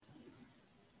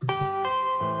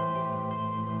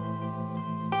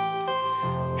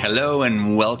Hello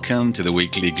and welcome to the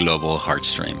weekly Global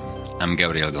Heartstream. I'm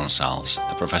Gabriel Gonzalez,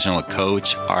 a professional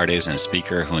coach, artist, and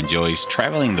speaker who enjoys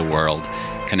traveling the world,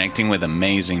 connecting with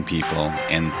amazing people,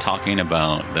 and talking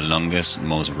about the longest,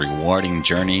 most rewarding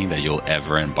journey that you'll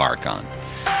ever embark on,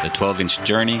 the 12-inch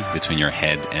journey between your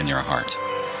head and your heart.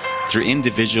 Through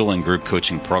individual and group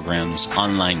coaching programs,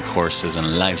 online courses,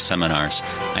 and live seminars,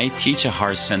 I teach a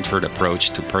heart-centered approach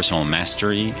to personal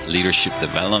mastery, leadership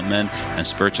development, and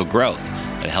spiritual growth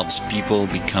that helps people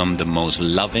become the most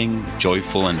loving,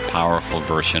 joyful, and powerful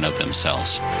version of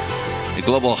themselves. The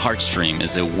Global Heartstream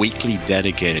is a weekly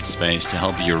dedicated space to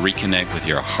help you reconnect with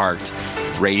your heart,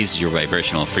 raise your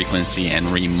vibrational frequency, and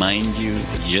remind you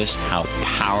just how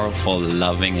powerful,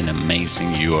 loving, and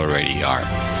amazing you already are.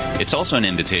 It's also an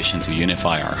invitation to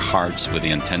unify our hearts with the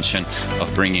intention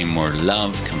of bringing more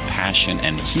love, compassion,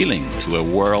 and healing to a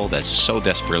world that so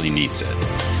desperately needs it.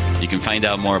 You can find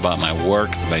out more about my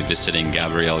work by visiting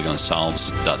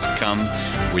GabrielGonzalez.com,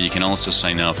 where you can also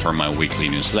sign up for my weekly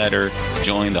newsletter,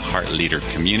 join the Heart Leader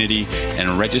community,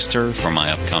 and register for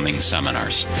my upcoming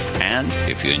seminars. And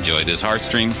if you enjoy this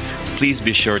Heartstream, please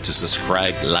be sure to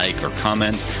subscribe, like, or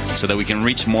comment so that we can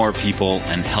reach more people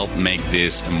and help make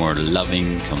this a more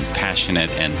loving,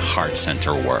 compassionate, and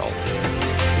heart-centered world.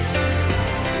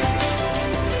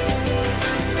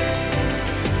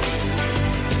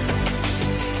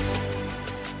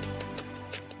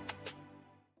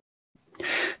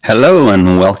 Hello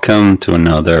and welcome to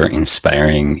another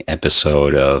inspiring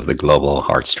episode of the Global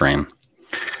Heartstream.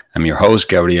 I'm your host,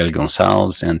 Gabriel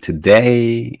Gonzalez, and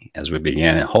today, as we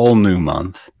begin a whole new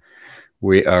month,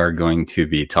 we are going to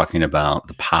be talking about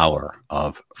the power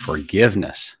of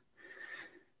forgiveness.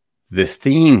 The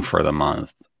theme for the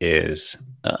month is,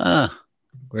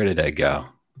 where did I go?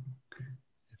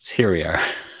 Here we are.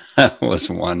 I was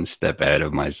one step ahead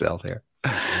of myself here.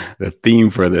 The theme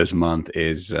for this month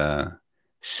is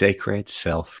sacred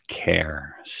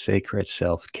self-care. Sacred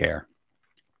self-care.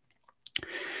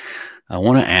 I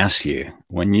want to ask you,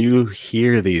 when you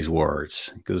hear these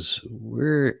words, because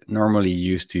we're normally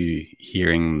used to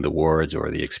hearing the words or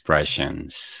the expression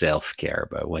self-care,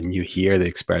 but when you hear the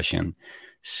expression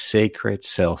sacred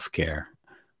self-care,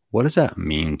 what does that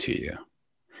mean to you?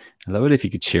 I'd love it if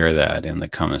you could share that in the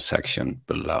comment section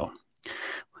below,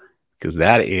 because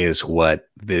that is what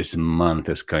this month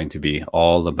is going to be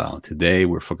all about. Today,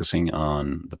 we're focusing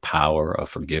on the power of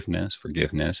forgiveness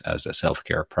as a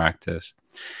self-care practice.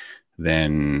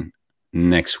 Then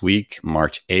next week,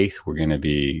 March 8th, we're going to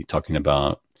be talking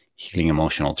about healing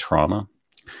emotional trauma.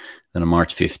 Then on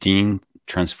March 15th,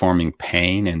 transforming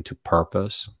pain into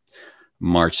purpose.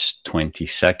 March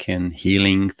 22nd,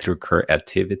 healing through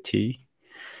creativity.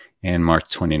 And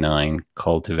March 29th,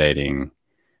 cultivating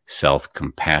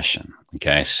self-compassion.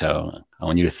 Okay, so I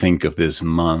want you to think of this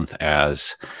month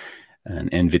as an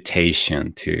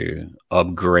invitation to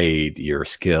upgrade your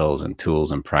skills and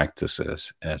tools and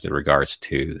practices as it regards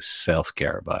to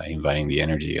self-care by inviting the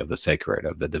energy of the sacred,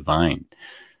 of the divine,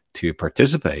 to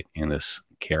participate in this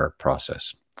care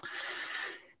process.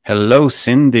 Hello,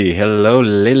 Cindy. Hello,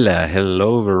 Lila.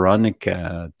 Hello,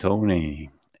 Veronica, Tony,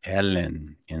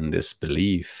 Ellen, in this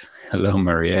belief. Hello,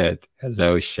 Mariette.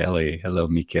 Hello, Shelley. Hello,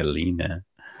 Michelina.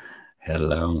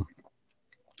 Hello.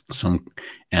 Some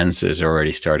answers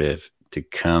already started to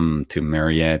come to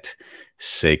Mariette.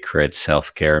 Sacred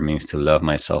self-care means to love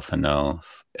myself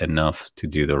enough to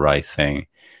do the right thing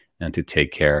and to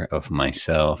take care of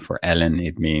myself. For Ellen,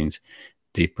 it means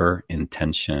deeper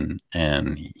intention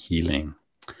and healing.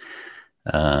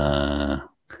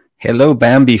 Hello,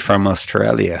 Bambi from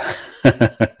Australia.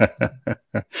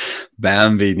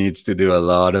 Bambi needs to do a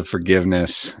lot of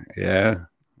forgiveness. Yeah.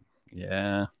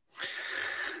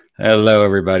 Hello,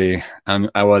 everybody.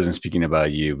 I wasn't speaking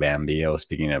about you, Bambi. I was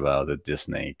speaking about the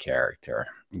Disney character.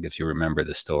 If you remember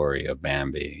the story of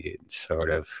Bambi, it sort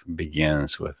of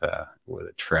begins with a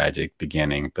tragic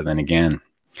beginning. But then again,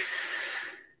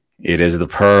 it is the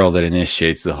pearl that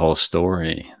initiates the whole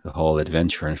story, the whole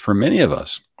adventure. And for many of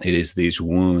us, it is these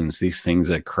wounds, these things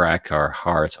that crack our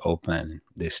hearts open,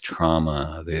 this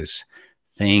trauma, these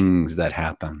things that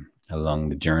happen along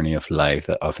the journey of life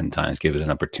that oftentimes give us an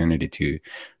opportunity to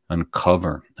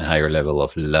uncover a higher level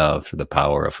of love through the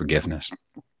power of forgiveness.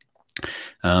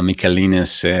 Michelina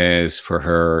says for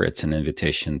her, it's an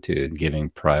invitation to giving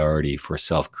priority for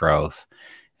self-growth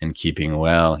and keeping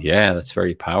well. Yeah, that's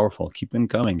very powerful. Keep them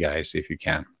coming, guys, if you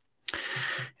can.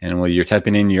 And while you're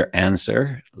typing in your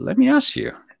answer, let me ask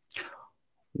you,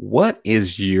 what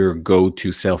is your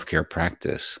go-to self-care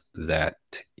practice that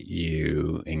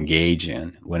you engage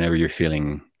in whenever you're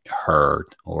feeling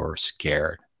hurt or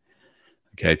scared?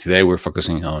 Okay, today we're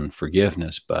focusing on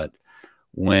forgiveness, but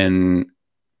when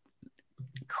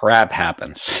crap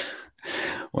happens,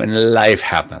 when life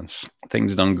happens,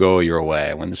 things don't go your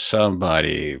way, when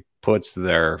somebody puts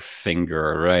their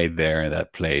finger right there in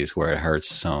that place where it hurts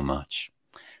so much,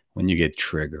 when you get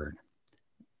triggered,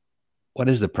 what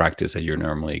is the practice that you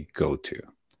normally go to?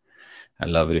 I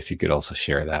love it if you could also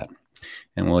share that.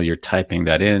 And while you're typing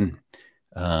that in,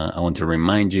 I want to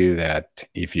remind you that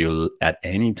if you at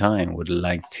any time would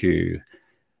like to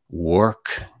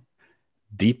work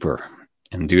deeper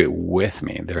and do it with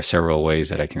me, there are several ways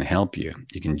that I can help you.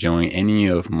 You can join any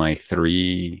of my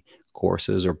 3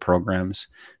 courses or programs: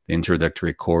 the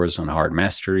introductory course on heart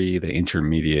mastery, the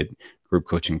intermediate group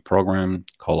coaching program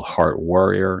called Heart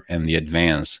Warrior, and the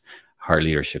advanced heart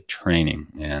leadership training.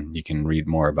 And you can read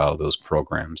more about those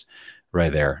programs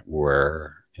right there,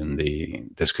 where in the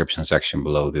description section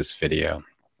below this video.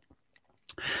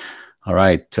 All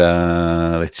right,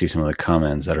 let's see some of the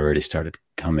comments that already started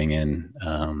coming in.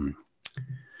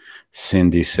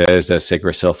 Cindy says that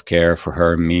sacred self-care for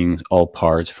her means all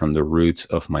parts from the roots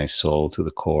of my soul to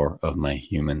the core of my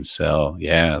human cell.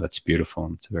 Yeah, that's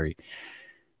beautiful. It's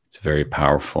a very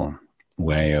powerful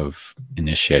way of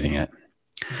initiating it.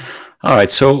 All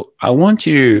right, so I want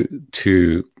you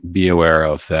to be aware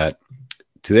of that.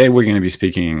 Today we're going to be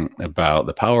speaking about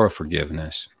the power of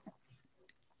forgiveness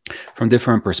from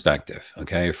different perspective,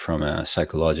 okay? From a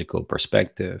psychological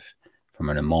perspective, from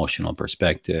an emotional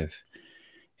perspective,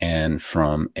 and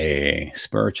from a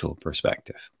spiritual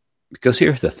perspective. Because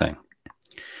here's the thing.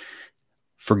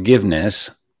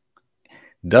 Forgiveness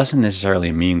doesn't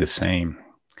necessarily mean the same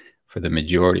for the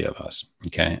majority of us,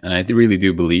 okay? And I really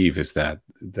do believe is that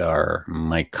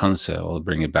my concept, I'll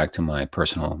bring it back to my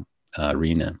personal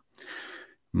arena.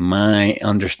 My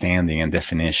understanding and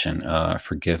definition of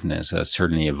forgiveness has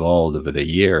certainly evolved over the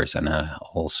years, and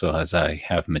also as I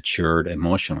have matured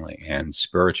emotionally and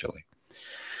spiritually.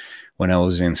 When I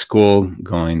was in school,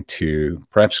 going to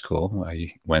prep school,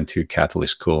 I went to Catholic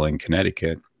school in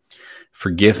Connecticut.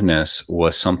 Forgiveness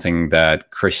was something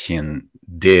that Christian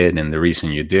did, and the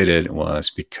reason you did it was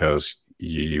because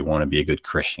you want to be a good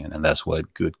Christian, and that's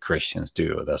what good Christians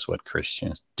do. That's what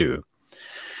Christians do.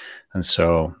 And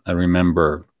so I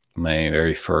remember my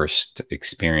very first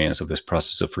experience of this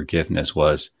process of forgiveness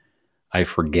was I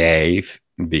forgave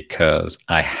because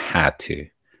I had to.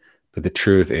 But the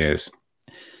truth is,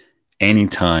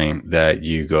 anytime that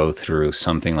you go through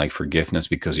something like forgiveness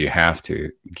because you have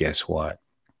to, guess what?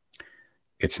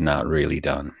 It's not really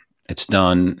done. It's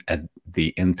done at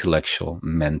the intellectual,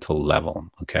 mental level.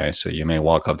 Okay, so you may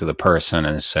walk up to the person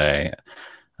and say,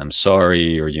 I'm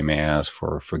sorry, or you may ask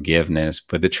for forgiveness.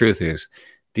 But the truth is,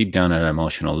 deep down at an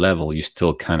emotional level, you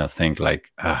still kind of think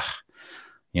like,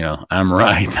 I'm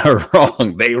right, they're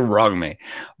wrong, they wrong me.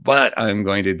 But I'm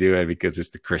going to do it because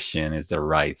it's the Christian, it's the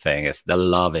right thing, it's the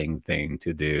loving thing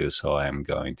to do, so I'm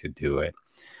going to do it.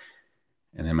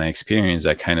 And in my experience,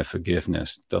 that kind of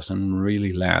forgiveness doesn't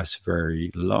really last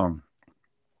very long.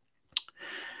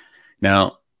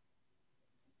 Now,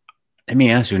 let me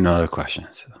ask you another question.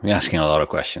 I'm asking a lot of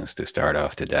questions to start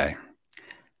off today.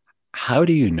 How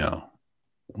do you know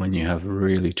when you have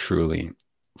really, truly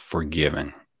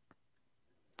forgiven?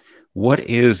 What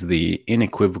is the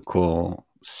unequivocal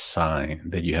sign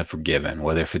that you have forgiven,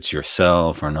 whether if it's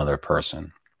yourself or another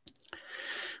person?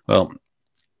 Well,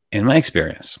 in my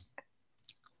experience,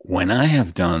 when I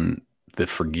have done the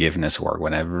forgiveness work,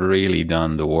 when I've really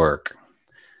done the work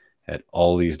at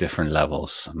all these different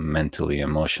levels, mentally,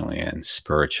 emotionally, and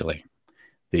spiritually,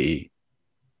 the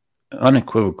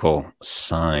unequivocal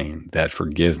sign that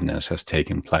forgiveness has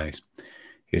taken place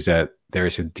is that there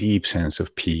is a deep sense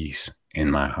of peace in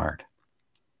my heart.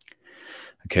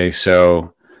 Okay,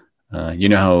 so you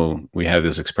know how we have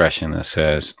this expression that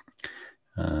says,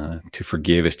 to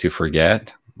forgive is to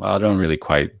forget. Well, I don't really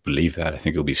quite believe that. I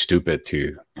think it would be stupid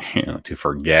to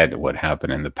forget what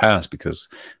happened in the past, because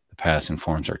the past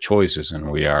informs our choices,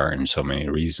 and we are, in so many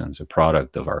reasons, a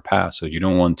product of our past. So you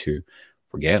don't want to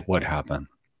forget what happened.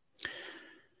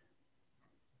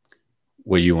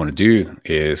 What you want to do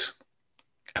is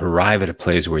arrive at a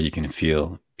place where you can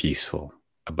feel peaceful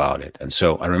about it. And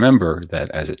so I remember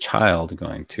that as a child,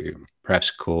 going to prep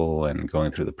school and going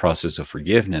through the process of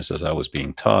forgiveness as I was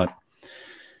being taught,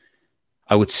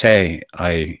 I would say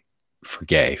I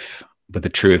forgave. But the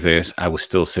truth is, I would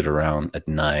still sit around at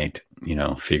night,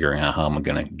 figuring out how I'm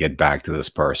going to get back to this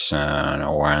person,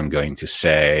 or what I'm going to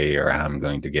say, or how I'm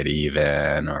going to get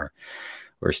even, or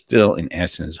still, in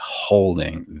essence,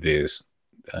 holding this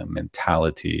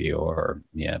mentality or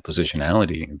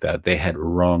positionality that they had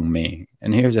wronged me.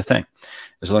 And here's the thing: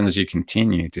 as long as you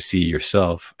continue to see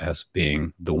yourself as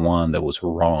being the one that was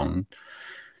wrong,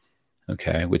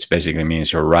 okay, which basically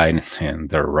means you're right and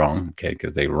they're wrong, okay,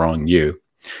 because they wrong you,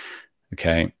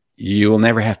 okay, you will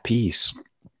never have peace.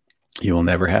 You will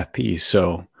never have peace.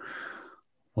 So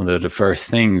one of the first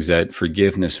things that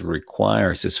forgiveness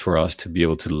requires is for us to be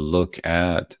able to look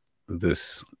at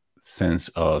this sense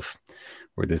of,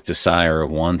 or this desire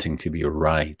of wanting to be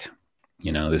right.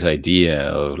 You know, this idea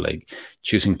of like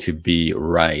choosing to be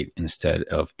right instead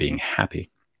of being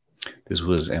happy. This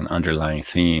was an underlying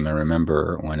theme. I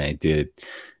remember when I did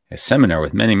a seminar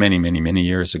with many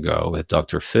years ago with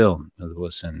Dr. Phil. It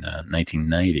was in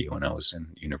 1990 when I was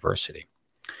in university.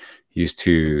 He used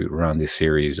to run this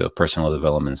series of personal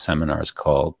development seminars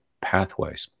called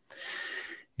Pathways.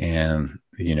 And,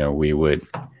 you know, we would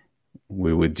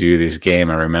do this game.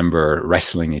 I remember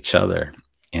wrestling each other.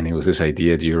 And it was this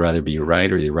idea, do you rather be right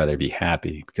or do you rather be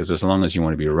happy? Because as long as you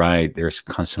want to be right, there's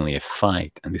constantly a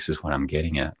fight. And this is what I'm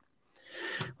getting at.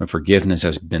 When forgiveness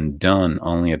has been done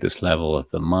only at this level of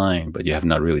the mind, but you have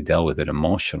not really dealt with it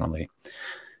emotionally,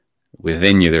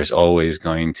 within you, there's always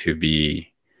going to be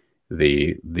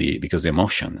because the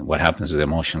emotion, what happens is the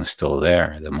emotion is still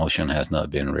there. The emotion has not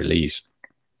been released.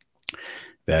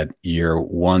 That you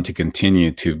want to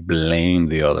continue to blame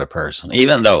the other person,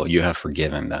 even though you have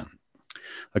forgiven them.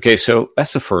 Okay, so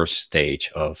that's the first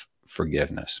stage of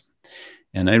forgiveness.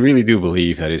 And I really do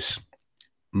believe that it's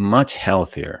much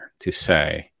healthier to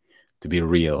be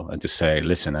real and to say,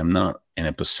 listen, I'm not in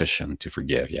a position to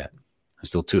forgive yet. I'm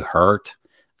still too hurt.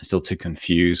 I'm still too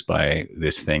confused by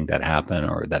this thing that happened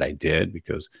or that I did,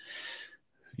 because,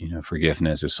 you know,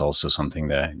 forgiveness is also something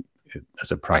that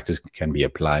as a practice can be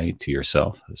applied to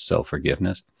yourself,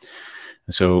 self-forgiveness.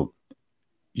 And so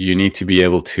you need to be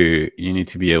able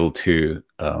to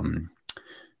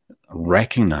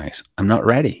recognize I'm not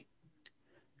ready,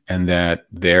 and that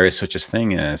there is such a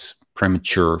thing as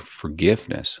premature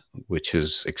forgiveness, which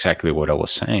is exactly what I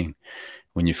was saying.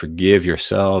 When you forgive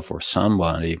yourself or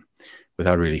somebody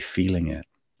without really feeling it,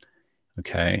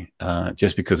 okay,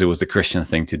 just because it was the Christian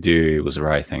thing to do, it was the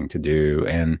right thing to do.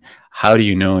 And how do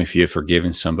you know if you have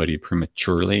forgiven somebody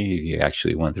prematurely? If you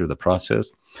actually went through the process,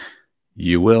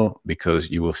 you will, because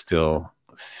you will still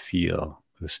feel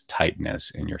this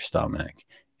tightness in your stomach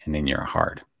and in your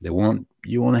heart. You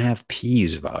won't have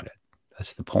peace about it.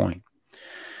 That's the point.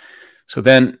 So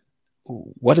then,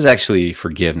 what is actually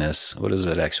forgiveness? What does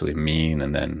it actually mean?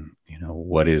 And then, you know,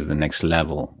 what is the next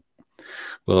level?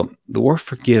 Well, the word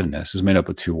forgiveness is made up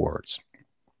of two words.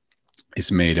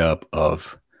 It's made up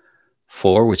of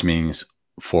for, which means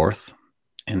forth,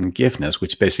 and giveness,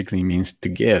 which basically means to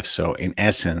give. So in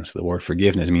essence, the word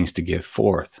forgiveness means to give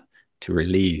forth, to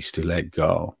release, to let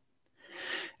go.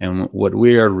 And what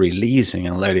we are releasing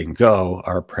and letting go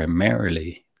are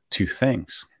primarily two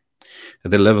things.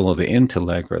 At the level of the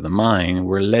intellect or the mind,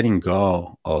 we're letting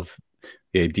go of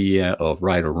the idea of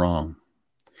right or wrong.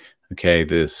 Okay,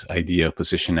 this idea of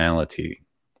positionality,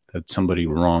 that somebody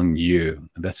wronged you.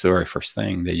 That's the very first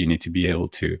thing that you need to be able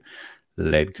to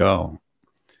let go.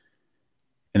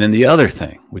 And then the other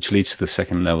thing, which leads to the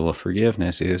second level of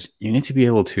forgiveness, is you need to be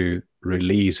able to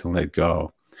release and let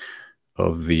go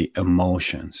of the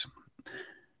emotions,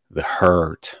 the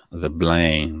hurt, the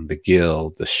blame, the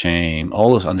guilt, the shame,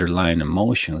 all those underlying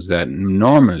emotions that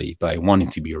normally, by wanting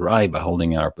to be right, by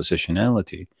holding our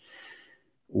positionality,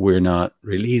 we're not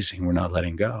releasing, we're not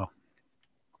letting go.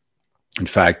 In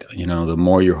fact, you know, the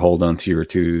more you hold on to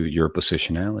your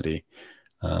positionality,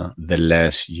 the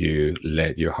less you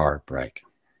let your heart break.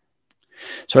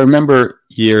 So I remember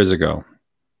years ago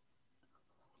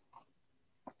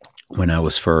when I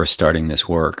was first starting this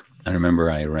work, I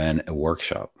remember I ran a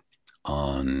workshop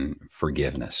on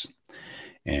forgiveness,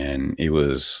 and it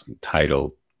was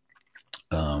titled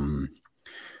How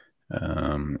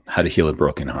to Heal a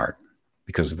Broken Heart.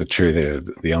 Because the truth is,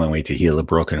 the only way to heal a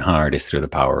broken heart is through the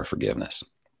power of forgiveness.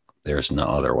 There's no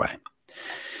other way.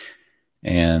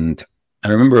 And I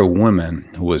remember a woman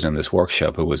who was in this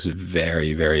workshop who was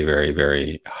very, very, very,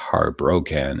 very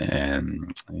heartbroken.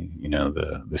 And, you know,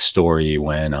 the story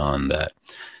went on that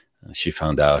she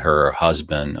found out her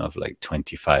husband of like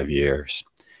 25 years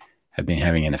had been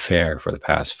having an affair for the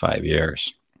past 5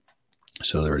 years.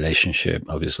 So the relationship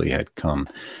obviously had come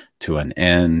to an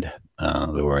end.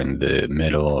 They were in the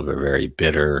middle of a very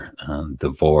bitter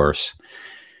divorce,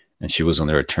 and she was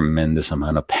under a tremendous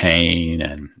amount of pain,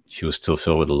 and she was still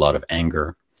filled with a lot of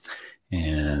anger.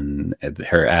 And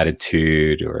her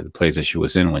attitude, or the place that she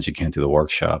was in when she came to the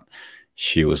workshop,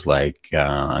 she was like,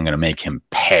 I'm going to make him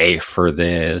pay for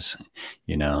this.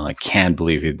 You know, I can't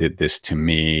believe he did this to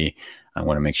me. I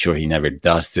want to make sure he never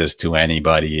does this to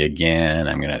anybody again.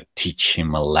 I'm going to teach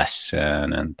him a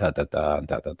lesson, and and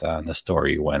the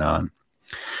story went on.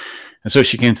 And so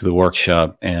she came to the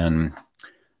workshop, and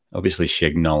obviously she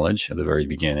acknowledged at the very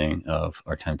beginning of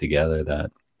our time together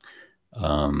that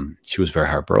she was very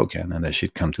heartbroken and that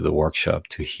she'd come to the workshop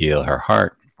to heal her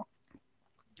heart.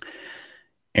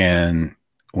 And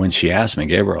when she asked me,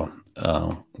 Gabriel,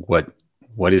 what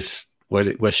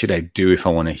should I do if I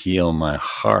want to heal my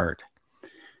heart?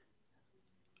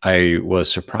 I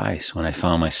was surprised when I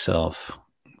found myself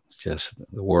just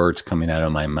the words coming out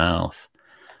of my mouth,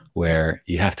 where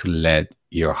you have to let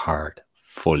your heart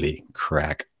fully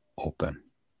crack open.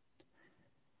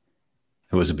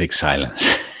 It was a big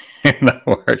silence in the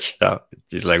workshop.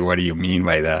 She's like, what do you mean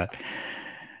by that?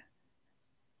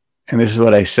 And this is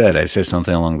what I said. I said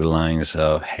something along the lines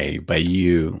of, hey, by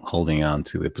you holding on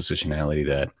to the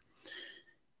positionality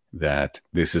that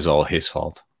this is all his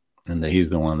fault and that he's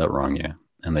the one that wronged you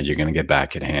and that you're going to get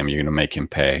back at him, you're going to make him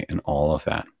pay and all of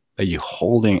that. But you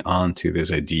holding on to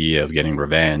this idea of getting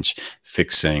revenge,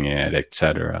 fixing it,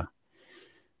 etc.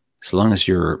 As long as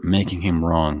you're making him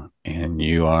wrong and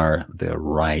you are the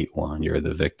right one, you're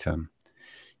the victim,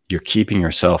 you're keeping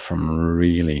yourself from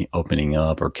really opening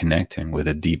up or connecting with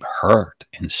a deep hurt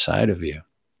inside of you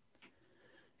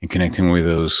and connecting with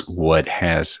those what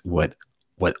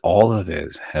all of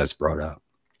this has brought up.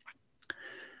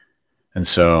 And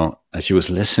so as she was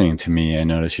listening to me, I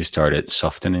noticed she started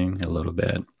softening a little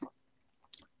bit,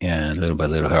 and little by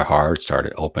little her heart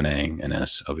started opening. And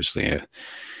as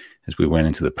we went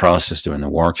into the process during the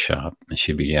workshop, and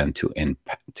she began to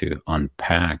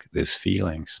unpack these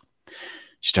feelings,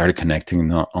 she started connecting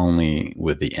not only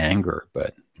with the anger,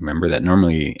 but remember that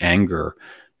normally anger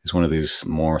is one of these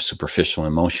more superficial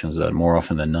emotions that more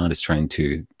often than not is trying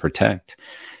to protect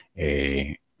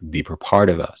a deeper part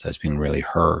of us that's been really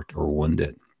hurt or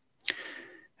wounded.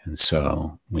 And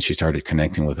so when she started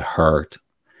connecting with the hurt,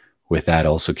 with that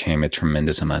also came a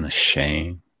tremendous amount of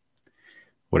shame.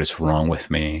 What is wrong with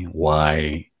me?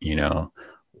 Why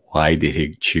did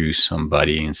he choose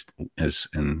somebody? And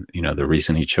the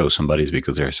reason he chose somebody is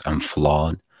because I'm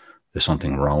flawed. There's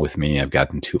something wrong with me. I've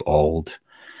gotten too old.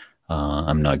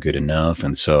 I'm not good enough.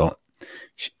 And so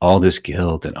all this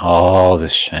guilt and all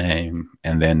this shame,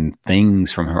 and then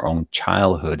things from her own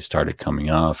childhood started coming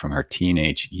up from her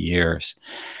teenage years.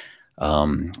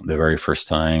 The very first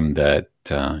time that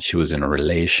she was in a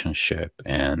relationship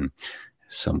and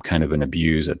some kind of an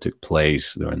abuse that took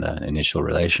place during that initial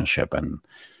relationship. And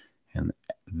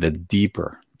the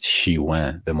deeper she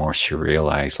went, the more she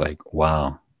realized, like,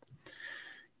 wow,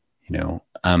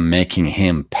 I'm making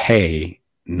him pay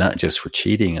not just for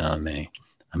cheating on me.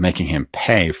 I'm making him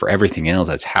pay for everything else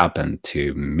that's happened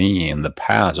to me in the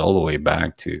past, all the way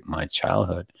back to my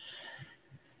childhood.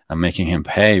 I'm making him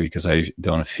pay because I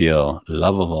don't feel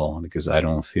lovable, because I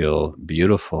don't feel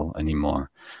beautiful anymore.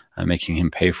 I'm making him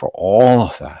pay for all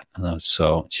of that. And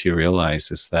so she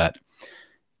realizes that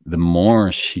the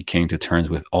more she came to terms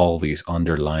with all these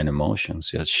underlying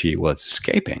emotions that she was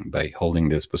escaping by holding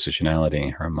this positionality in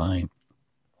her mind,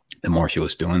 the more she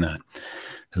was doing that,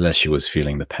 the less she was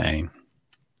feeling the pain.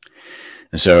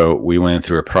 And so we went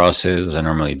through a process, as I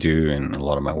normally do in a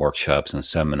lot of my workshops and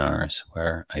seminars,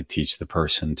 where I teach the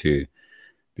person to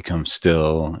become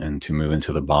still and to move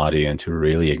into the body and to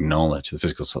really acknowledge the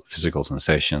physical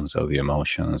sensations of the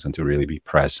emotions and to really be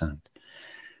present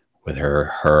with her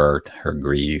hurt, her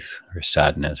grief, her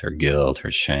sadness, her guilt,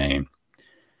 her shame.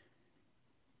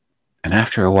 And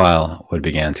after a while, what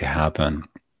began to happen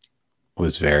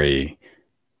was very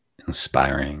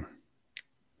inspiring.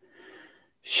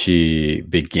 She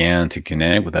began to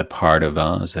connect with that part of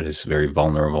us that is very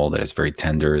vulnerable, that is very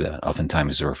tender, that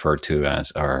oftentimes is referred to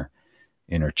as our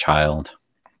inner child.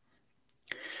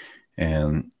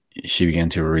 And she began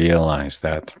to realize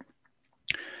that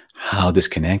how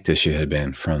disconnected she had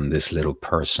been from this little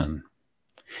person,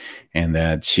 and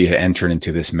that she had entered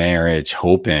into this marriage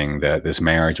hoping that this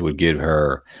marriage would give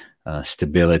her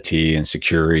stability and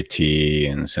security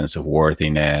and sense of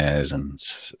worthiness and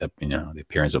the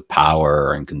appearance of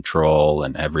power and control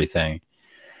and everything,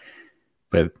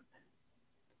 but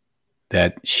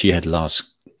that she had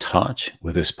lost touch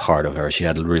with this part of her. She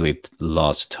had really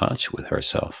lost touch with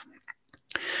herself.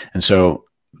 And so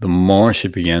the more she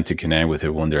began to connect with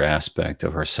her wonder aspect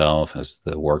of herself as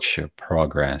the workshop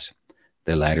progressed,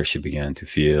 the lighter she began to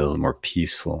feel, more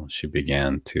peaceful she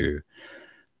began to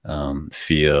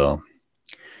feel.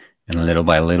 And little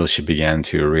by little, she began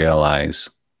to realize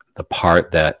the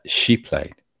part that she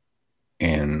played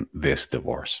in this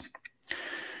divorce.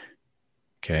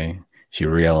 Okay. She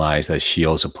realized that she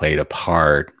also played a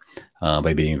part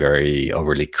by being very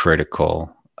overly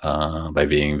critical, by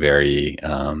being very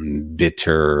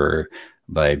bitter,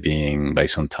 by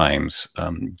sometimes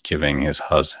giving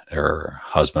her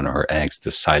husband or her ex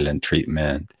the silent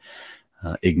treatment,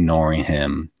 ignoring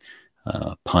him,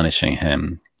 punishing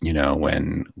him.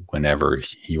 Whenever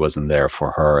he wasn't there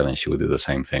for her, then she would do the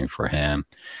same thing for him.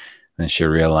 Then she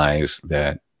realized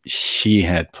that she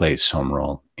had played some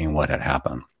role in what had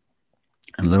happened,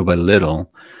 and little by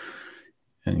little,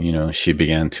 and she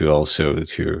began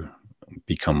to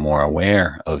become more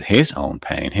aware of his own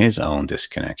pain, his own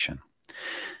disconnection.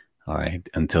 All right,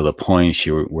 until the point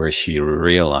where she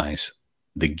realized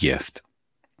the gift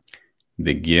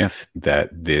that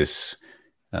this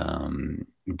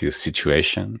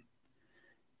situation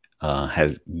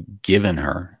has given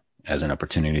her as an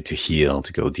opportunity to heal,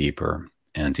 to go deeper,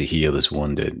 and to heal this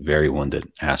very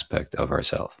wounded aspect of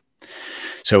herself.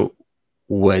 So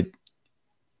what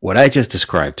I just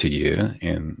described to you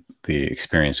in the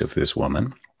experience of this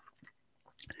woman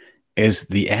is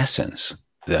the essence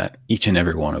that each and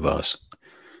every one of us,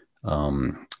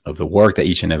 of the work that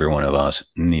each and every one of us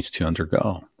needs to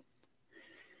undergo.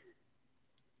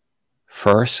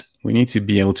 First, we need to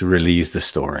be able to release the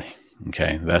story.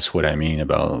 Okay, that's what I mean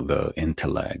about the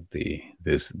intellect,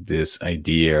 this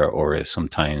idea, or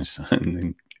sometimes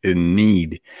a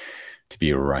need to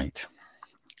be right.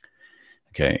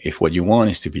 Okay, if what you want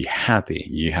is to be happy,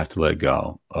 you have to let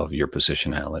go of your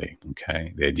positionality.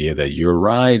 Okay, the idea that you're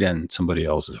right and somebody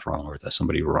else is wrong, or that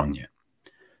somebody wronged you.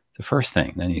 The first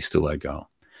thing that needs to let go.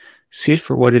 See it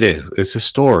for what it is. It's a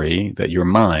story that your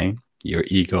mind, your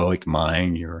egoic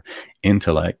mind, your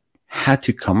intellect had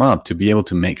to come up to be able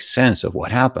to make sense of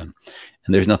what happened.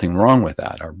 And there's nothing wrong with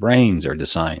that. Our brains are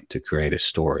designed to create a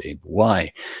story.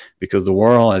 Why? Because the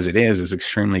world as it is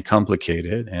extremely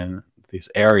complicated, and this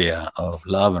area of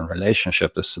love and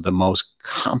relationship is the most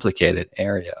complicated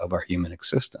area of our human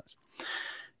existence.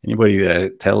 Anybody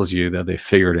that tells you that they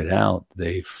figured it out,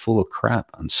 they're full of crap.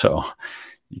 And so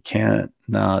you can't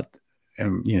not,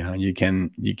 you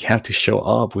have to show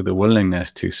up with a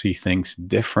willingness to see things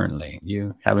differently.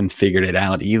 You haven't figured it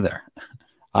out either.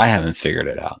 I haven't figured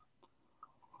it out.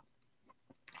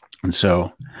 And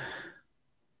so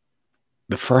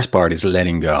the first part is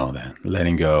letting go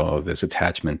of this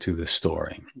attachment to the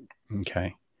story.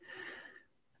 Okay.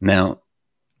 Now,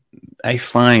 I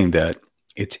find that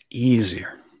it's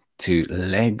easier to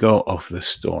let go of the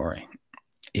story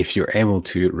if you're able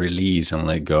to release and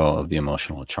let go of the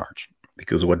emotional charge.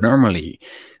 Because what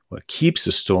keeps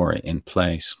the story in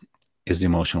place is the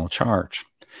emotional charge.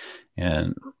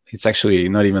 And it's actually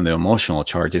not even the emotional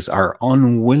charge, it's our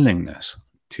unwillingness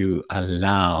to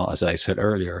allow, as I said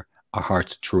earlier, our heart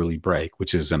to truly break,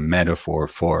 which is a metaphor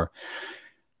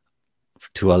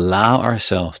to allow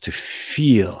ourselves to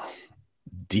feel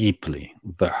deeply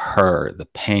the hurt, the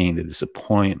pain, the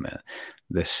disappointment,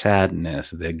 the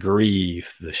sadness, the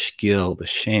grief, the guilt, the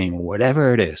shame,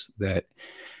 whatever it is that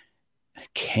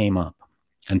came up,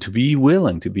 and to be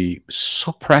willing to be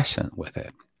so present with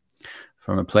it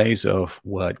from a place of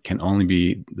what can only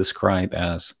be described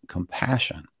as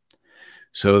compassion,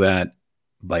 so that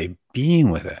by being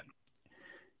with it,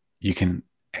 you can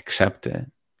accept it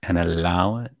and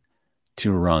allow it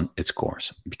to run its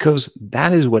course, because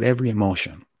that is what every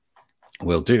emotion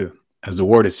will do. As the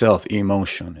word itself,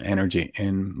 emotion, energy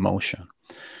in motion.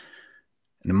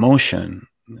 An emotion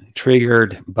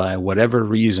triggered by whatever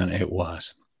reason it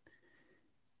was.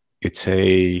 It's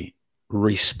a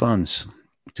response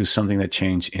to something that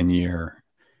changed in your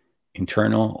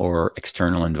internal or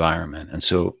external environment. And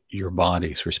so your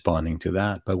body is responding to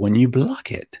that. But when you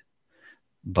block it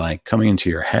by coming into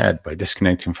your head, by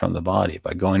disconnecting from the body,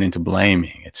 by going into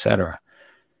blaming, etc.,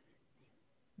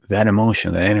 that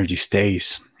emotion, that energy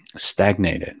stays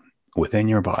stagnated within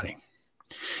your body.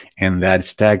 And that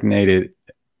stagnated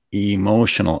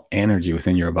emotional energy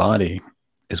within your body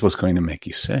is what's going to make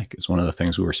you sick. It's one of the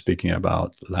things we were speaking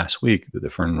about last week, the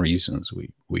different reasons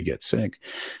we get sick,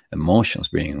 emotions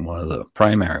being one of the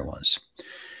primary ones.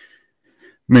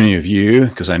 Many of you,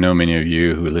 because I know many of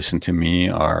you who listen to me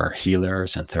are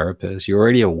healers and therapists, you're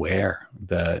already aware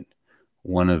that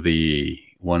one of the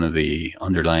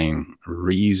underlying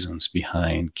reasons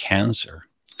behind cancer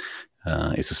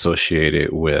is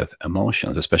associated with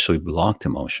emotions, especially blocked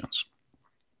emotions.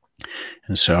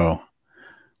 And so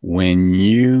when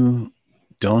you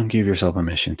don't give yourself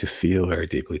permission to feel very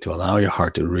deeply, to allow your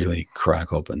heart to really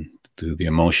crack open, to the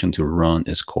emotion to run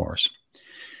its course,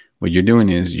 what you're doing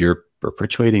is you're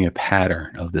perpetuating a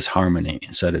pattern of disharmony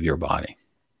inside of your body.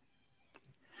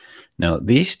 Now,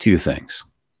 these two things,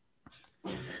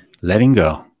 letting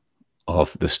go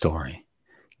of the story,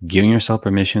 giving yourself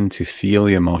permission to feel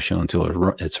the emotion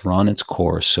until it's run its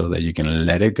course so that you can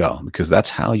let it go, because that's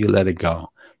how you let it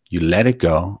go. You let it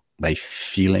go by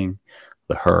feeling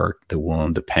the hurt, the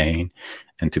wound, the pain,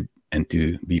 and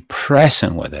to be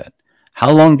present with it.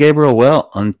 How long, Gabriel? Well,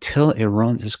 until it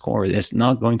runs its course. It's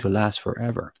not going to last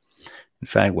forever. In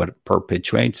fact, what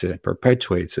perpetuates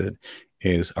it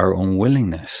is our own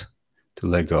willingness to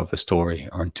let go of the story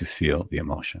or to feel the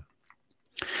emotion.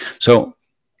 So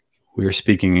we're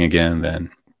speaking again then,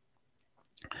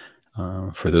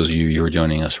 for those of you who are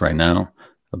joining us right now,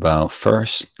 about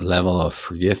first level of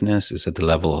forgiveness is at the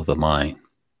level of the mind.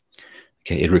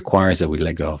 Okay, it requires that we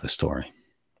let go of the story.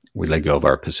 We let go of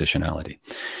our positionality.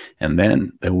 And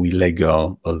then that we let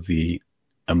go of the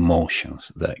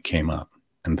emotions that came up.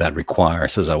 And that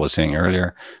requires, as I was saying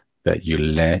earlier, that you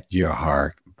let your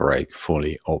heart break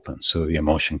fully open so the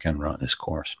emotion can run its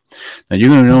course. Now, you're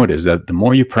going to notice that the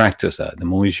more you practice that, the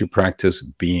more you practice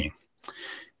being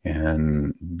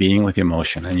with the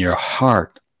emotion, and your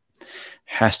heart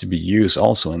has to be used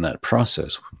also in that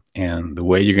process. And the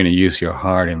way you're going to use your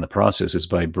heart in the process is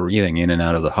by breathing in and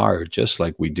out of the heart, just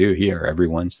like we do here every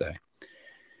Wednesday.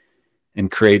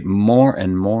 And create more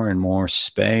and more and more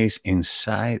space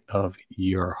inside of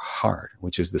your heart,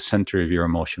 which is the center of your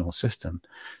emotional system,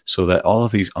 so that all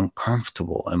of these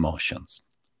uncomfortable emotions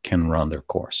can run their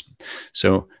course.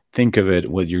 So think of it,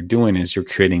 what you're doing is you're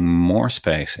creating more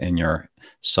space in your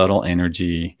subtle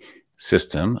energy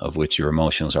system, of which your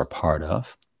emotions are part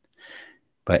of,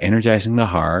 by energizing the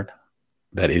heart,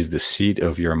 that is the seat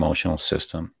of your emotional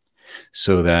system,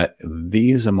 so that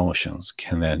these emotions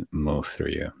can then move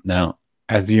through you. Now,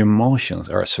 as the emotions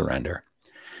are surrendered,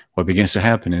 what begins to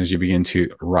happen is you begin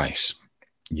to rise.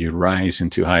 You rise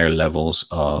into higher levels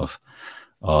of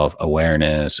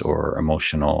awareness, or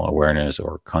emotional awareness,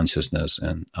 or consciousness.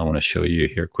 And I want to show you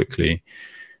here quickly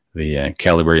the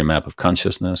calibrated map of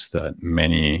consciousness that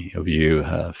many of you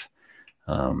have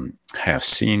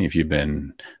seen if you've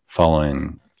been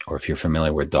following, or if you're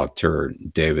familiar with Dr.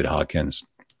 David Hawkins'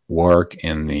 work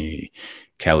in the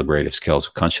calibrative scales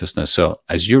of consciousness. So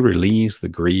as you release the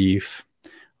grief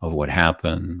of what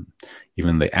happened,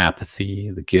 even the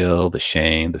apathy, the guilt, the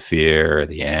shame, the fear,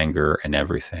 the anger, and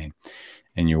everything,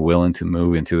 and you're willing to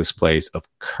move into this place of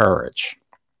courage,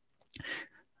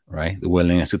 right? The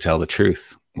willingness to tell the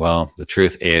truth. Well, the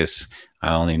truth is,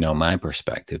 I only know my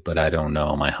perspective, but I don't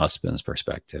know my husband's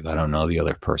perspective. I don't know the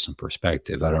other person's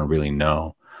perspective. I don't really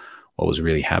know what was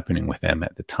really happening with them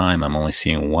at the time. I'm only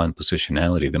seeing one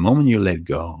positionality. The moment you let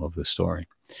go of the story,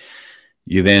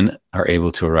 you then are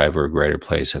able to arrive at a greater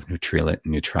place of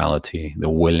neutrality, the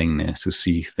willingness to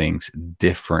see things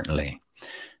differently.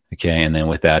 Okay, and then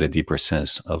with that, a deeper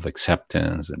sense of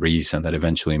acceptance, reason that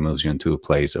eventually moves you into a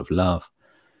place of love.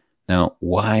 Now,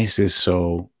 why is this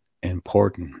so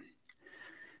important?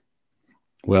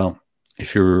 Well,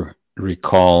 if you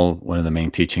recall one of the main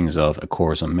teachings of A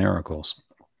Course on Miracles,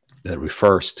 that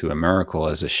refers to a miracle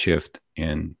as a shift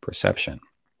in perception.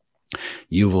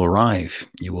 You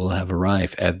will have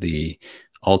arrived at the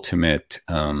ultimate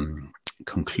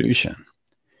conclusion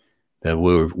that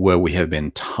where we have been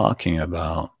talking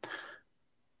about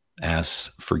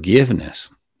as forgiveness.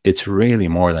 It's really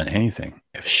more than anything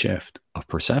a shift of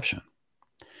perception.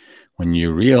 When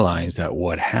you realize that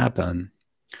what happened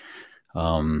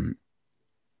was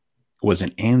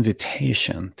an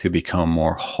invitation to become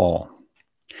more whole.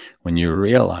 When you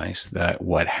realize that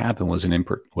what happened was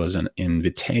an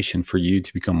invitation for you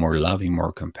to become more loving,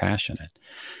 more compassionate.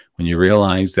 When you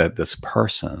realize that this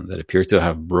person that appears to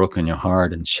have broken your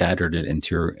heart and shattered it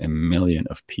into a million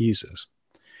of pieces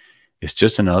is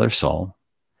just another soul,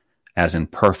 as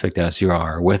imperfect as you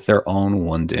are, with their own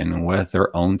wounding, with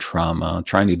their own trauma,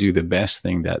 trying to do the best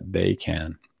thing that they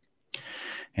can.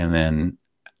 And then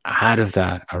out of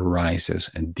that arises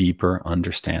a deeper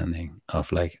understanding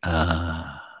of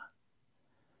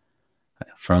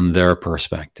from their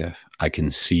perspective, I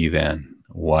can see then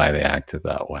why they acted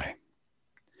that way.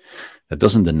 That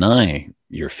doesn't deny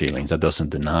your feelings. That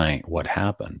doesn't deny what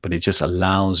happened, but it just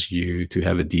allows you to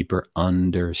have a deeper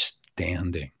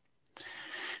understanding.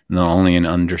 Not only an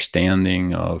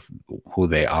understanding of who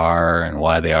they are and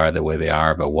why they are the way they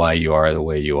are, but why you are the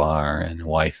way you are, and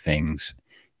why things,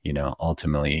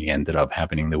 ultimately ended up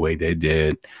happening the way they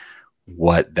did,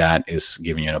 what that is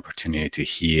giving you an opportunity to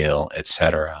heal,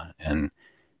 etc. And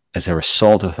as a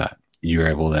result of that, you're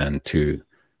able then to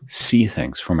see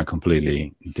things from a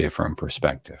completely different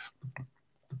perspective.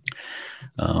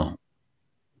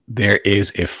 There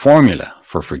is a formula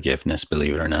for forgiveness,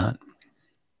 believe it or not,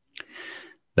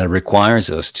 that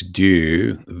requires us to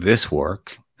do this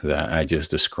work that I just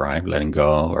described, letting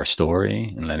go of our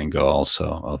story and letting go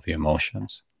also of the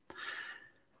emotions.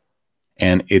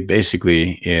 And it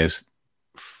basically is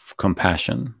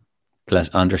compassion plus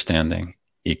understanding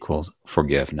equals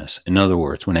forgiveness. In other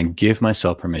words, when I give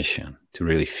myself permission to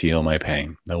really feel my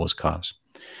pain that was caused,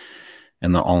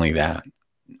 and not only that,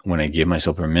 when I give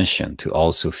myself permission to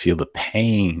also feel the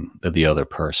pain that the other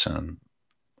person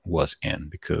was in,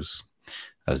 because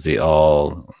as they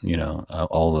all,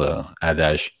 all the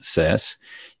adage says,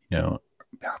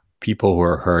 people who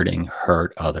are hurting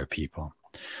hurt other people.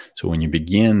 So when you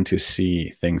begin to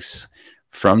see things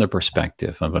from the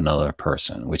perspective of another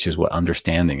person, which is what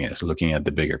understanding is, looking at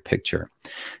the bigger picture,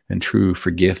 then true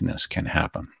forgiveness can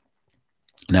happen.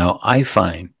 Now, I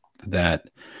find that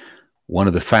one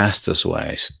of the fastest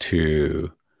ways to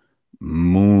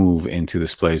move into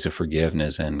this place of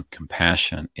forgiveness and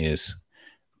compassion is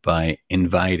by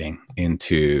inviting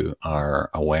into our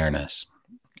awareness,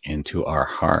 into our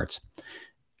hearts,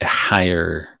 a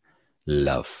higher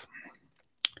love.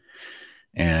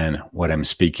 And what I'm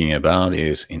speaking about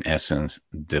is, in essence,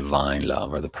 divine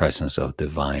love, or the presence of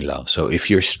divine love. So if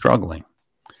you're struggling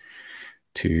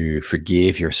to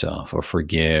forgive yourself or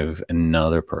forgive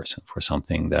another person for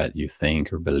something that you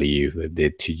think or believe that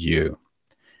did to you,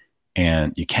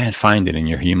 and you can't find it in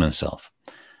your human self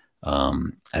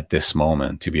at this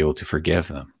moment to be able to forgive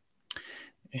them,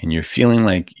 and you're feeling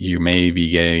like you may be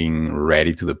getting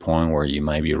ready to the point where you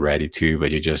might be ready to,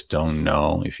 but you just don't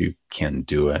know if you can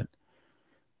do it,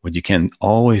 what you can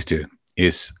always do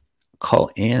is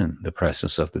call in the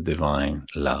presence of the divine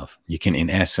love. You can, in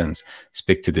essence,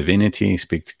 speak to divinity,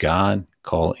 speak to God,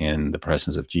 call in the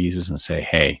presence of Jesus and say,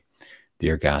 hey,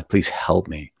 dear God, please help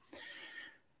me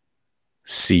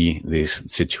see this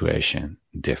situation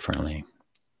differently.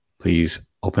 Please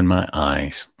open my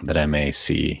eyes that I may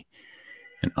see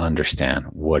and understand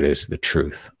what is the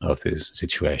truth of this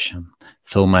situation.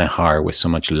 Fill my heart with so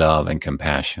much love and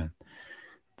compassion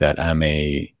that I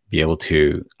may be able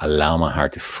to allow my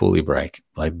heart to fully break,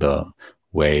 like the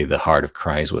way the heart of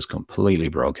Christ was completely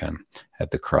broken at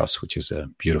the cross, which is a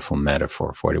beautiful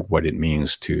metaphor for what it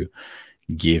means to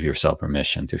give yourself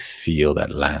permission to feel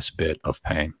that last bit of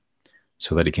pain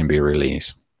so that it can be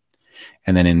released.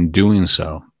 And then in doing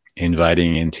so,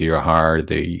 inviting into your heart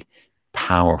the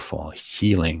powerful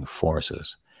healing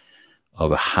forces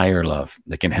of a higher love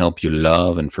that can help you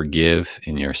love and forgive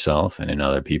in yourself and in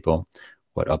other people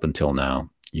what up until now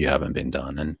you haven't been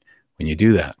done. And when you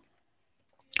do that,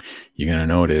 you're going to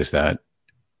notice that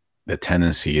the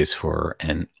tendency is for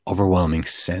an overwhelming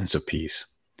sense of peace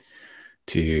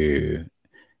to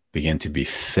begin to be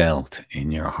felt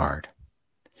in your heart.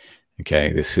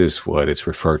 Okay, this is what is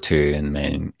referred to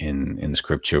in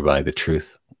scripture by the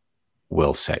truth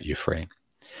will set you free.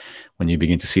 When you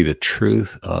begin to see the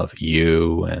truth of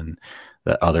you and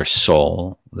the other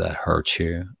soul that hurt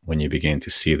you, when you begin to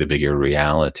see the bigger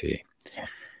reality,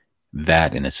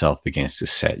 that in itself begins to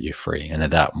set you free. And at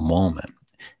that moment,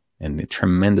 and a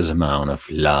tremendous amount of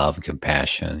love,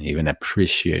 compassion, even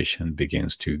appreciation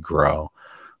begins to grow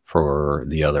for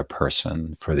the other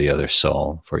person, for the other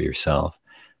soul, for yourself,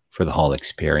 for the whole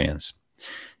experience.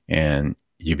 And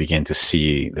you begin to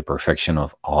see the perfection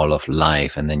of all of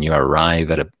life. And then you arrive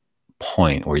at a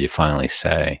point where you finally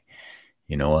say,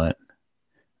 you know what?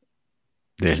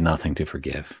 There's nothing to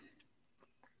forgive.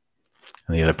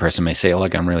 And the other person may say, oh,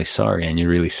 like, I'm really sorry. And you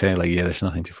really say, like, yeah, there's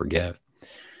nothing to forgive.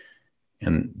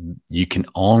 And you can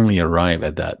only arrive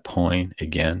at that point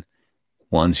again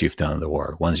once you've done the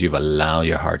work, once you've allowed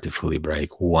your heart to fully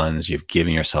break, once you've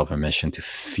given yourself permission to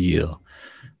feel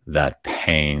that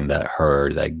pain, that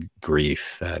hurt, that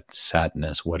grief, that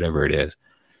sadness, whatever it is,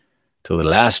 till the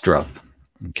last drop.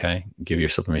 Okay? Give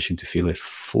yourself permission to feel it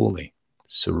fully,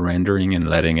 surrendering and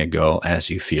letting it go as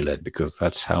you feel it, because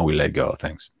that's how we let go of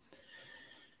things.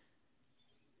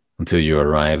 Until you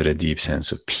arrive at a deep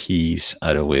sense of peace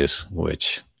out of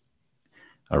which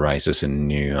arises a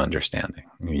new understanding.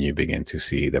 When you begin to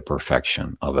see the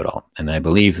perfection of it all. And I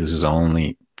believe this is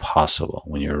only possible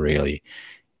when you really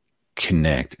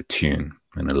connect, attune,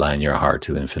 and align your heart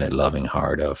to the infinite loving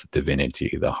heart of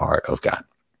divinity, the heart of God.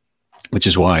 Which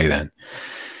is why then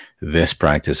this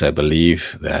practice, I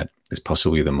believe, that is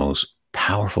possibly the most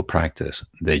powerful practice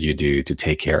that you do to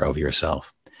take care of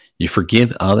yourself. You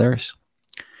forgive others,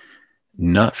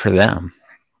 not for them.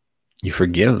 You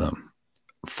forgive them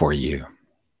for you.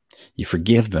 You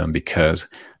forgive them because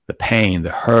the pain,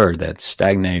 the hurt, that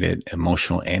stagnated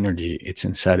emotional energy, it's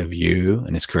inside of you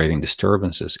and it's creating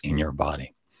disturbances in your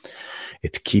body.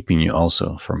 It's keeping you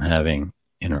also from having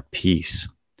inner peace.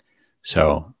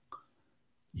 So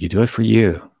you do it for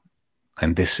you.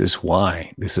 And this is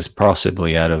why, this is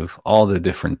possibly, out of all the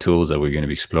different tools that we're going to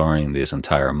be exploring this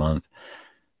entire month,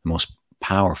 the most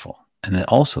powerful and then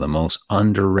also the most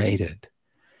underrated.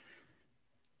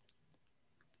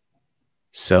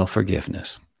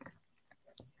 Self-forgiveness.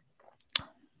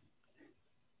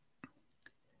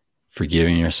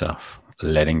 Forgiving yourself,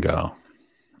 letting go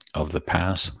of the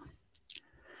past,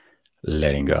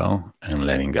 letting go and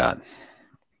letting God.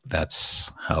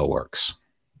 That's how it works.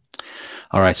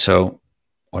 All right, so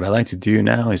what I like to do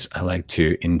now is I like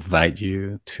to invite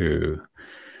you to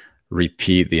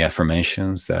repeat the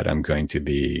affirmations that I'm going to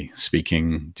be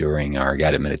speaking during our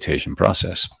guided meditation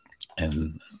process.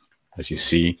 And as you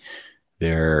see,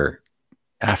 they're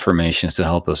affirmations to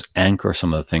help us anchor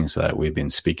some of the things that we've been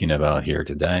speaking about here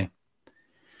today.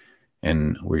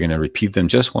 And we're going to repeat them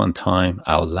just one time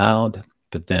out loud,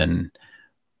 but then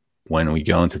when we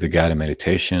go into the guided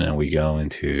meditation and we go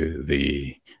into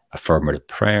the affirmative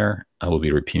prayer, I will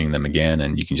be repeating them again,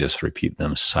 and you can just repeat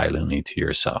them silently to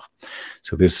yourself.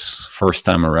 So this first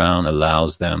time around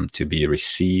allows them to be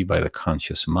received by the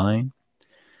conscious mind.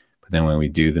 But then when we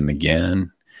do them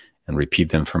again and repeat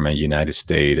them from a united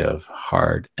state of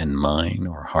heart and mind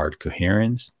or heart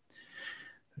coherence,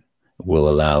 we'll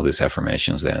allow these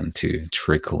affirmations then to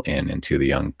trickle into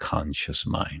the unconscious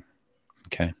mind.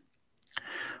 Okay?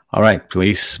 All right,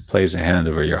 please place a hand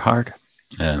over your heart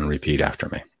and repeat after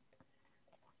me.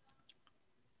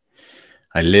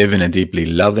 I live in a deeply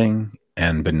loving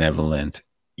and benevolent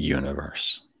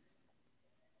universe.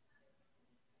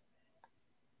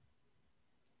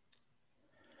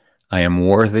 I am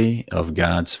worthy of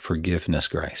God's forgiveness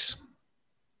grace.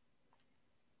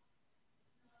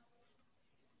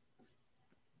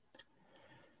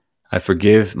 I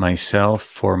forgive myself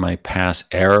for my past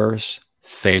errors,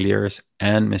 failures,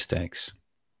 and mistakes.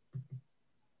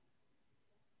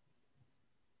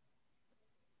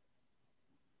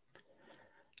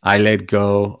 I let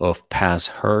go of past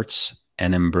hurts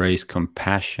and embrace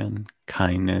compassion,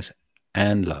 kindness,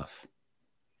 and love.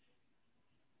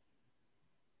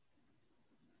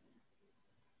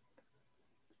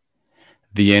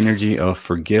 The energy of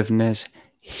forgiveness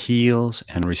heals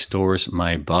and restores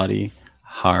my body,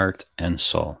 heart, and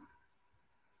soul.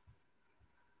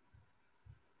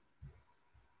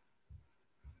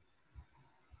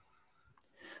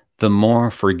 The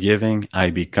more forgiving I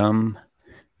become,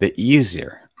 the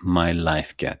easier my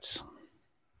life gets.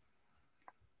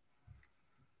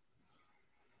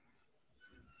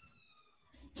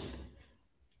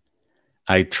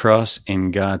 I trust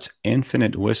in God's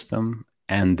infinite wisdom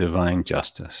and divine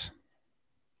justice.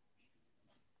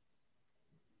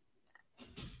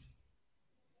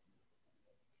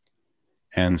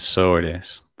 And so it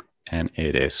is, and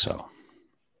it is so.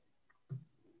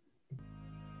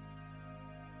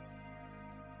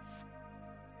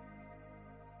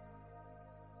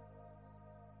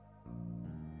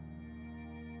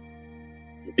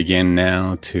 Begin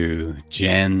now to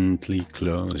gently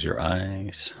close your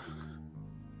eyes,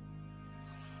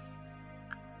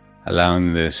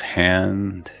 allowing this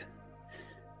hand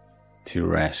to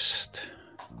rest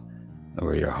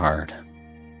over your heart.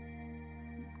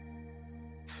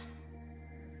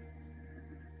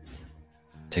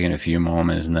 Taking a few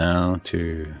moments now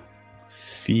to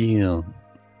feel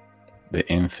the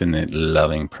infinite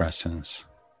loving presence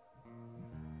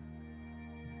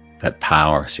that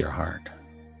powers your heart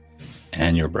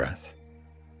and your breath.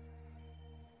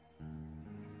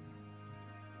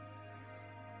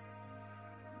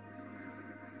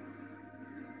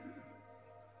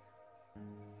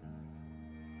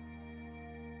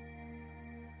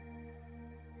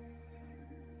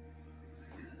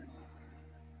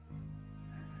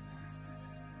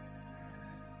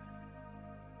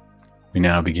 We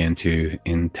now begin to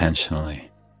intentionally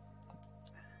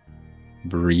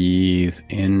breathe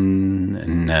in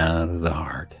and out of the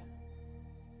heart.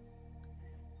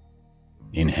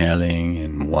 Inhaling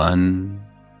in 1,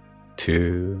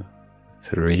 2,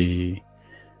 3,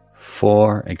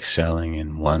 4. Exhaling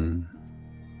in 1,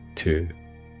 2,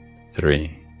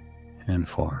 3, and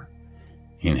 4.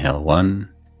 Inhale 1,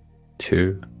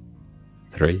 2,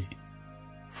 3,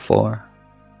 4.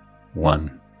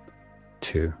 1,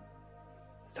 2,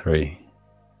 3,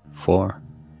 4.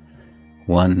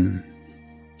 1,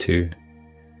 2,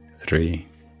 3,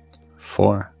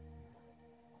 4.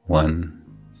 1,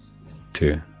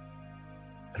 2,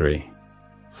 3,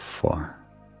 4.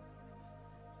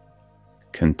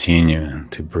 Continue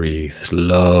to breathe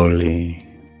slowly,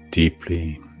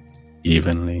 deeply,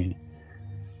 evenly,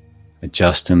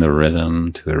 adjusting the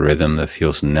rhythm to a rhythm that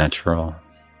feels natural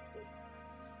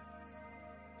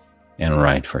and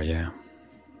right for you.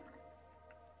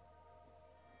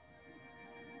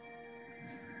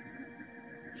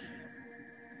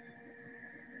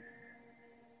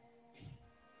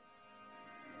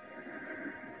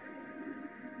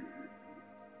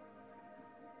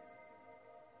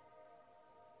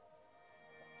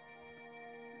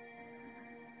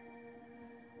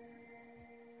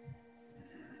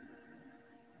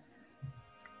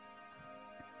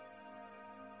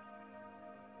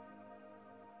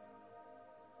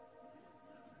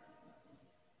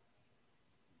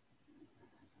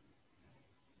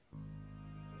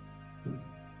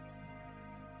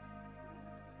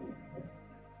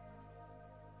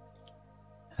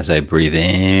 As I breathe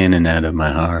in and out of my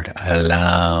heart, I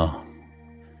allow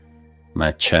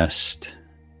my chest,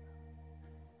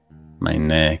 my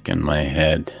neck, and my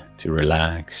head to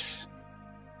relax.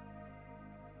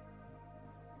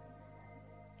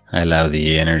 I allow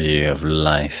the energy of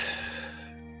life,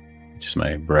 which is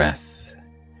my breath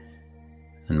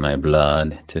and my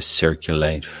blood, to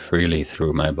circulate freely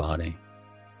through my body,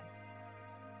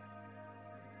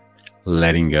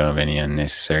 letting go of any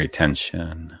unnecessary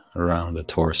tension around the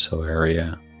torso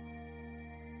area.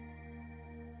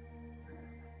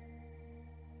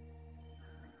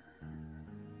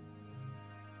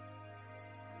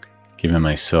 Giving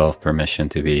myself permission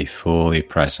to be fully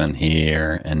present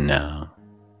here and now,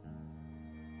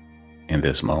 in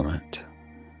this moment.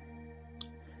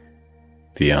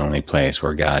 The only place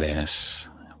where God is,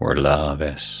 where love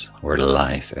is, where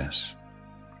life is.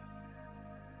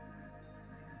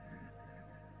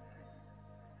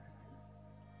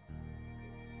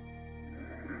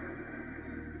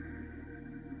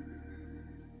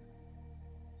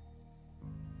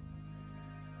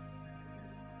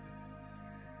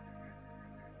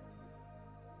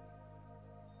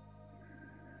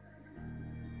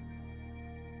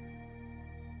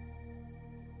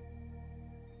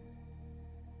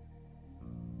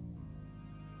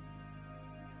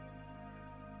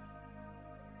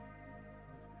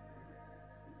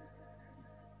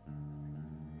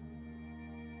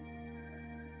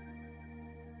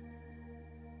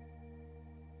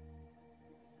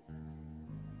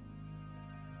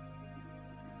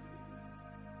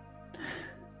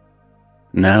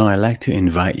 Now I'd like to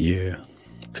invite you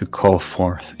to call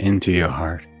forth into your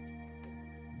heart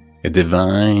a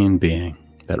divine being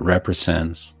that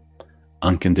represents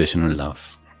unconditional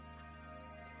love.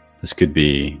 This could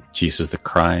be Jesus the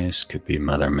Christ, could be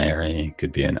Mother Mary,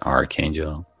 could be an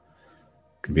archangel,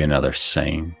 could be another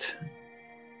saint.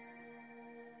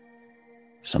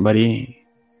 Somebody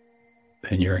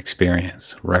in your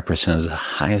experience represents the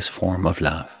highest form of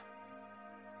love.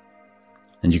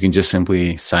 And you can just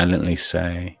simply silently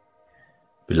say,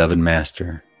 "Beloved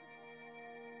Master,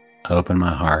 I open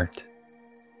my heart.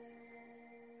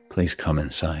 Please come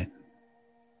inside.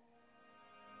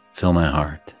 Fill my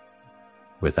heart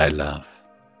with thy love.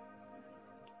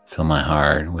 Fill my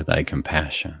heart with thy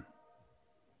compassion.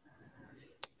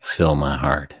 Fill my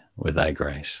heart with thy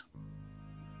grace."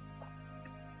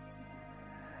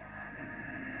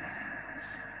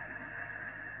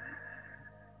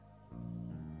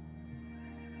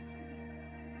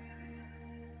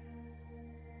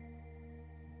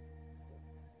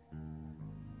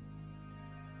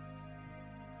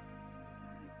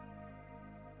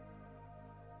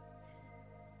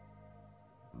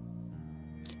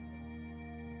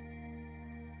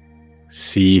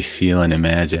 See, feel, and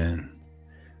imagine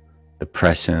the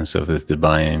presence of this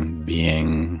divine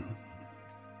being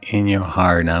in your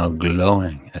heart now,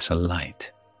 glowing as a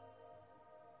light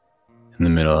in the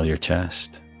middle of your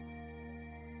chest.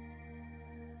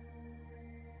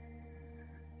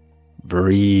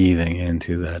 Breathing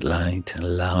into that light,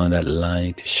 allowing that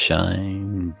light to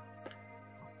shine,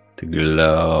 to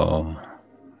glow,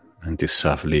 and to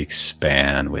softly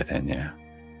expand within you.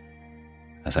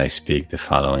 As I speak the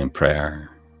following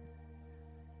prayer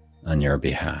on your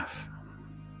behalf.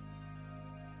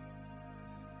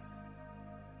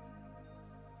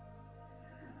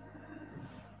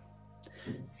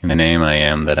 In the name I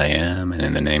am that I am, and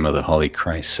in the name of the Holy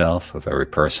Christ Self of every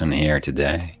person here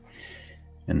today,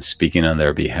 and speaking on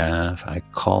their behalf, I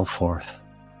call forth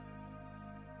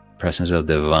the presence of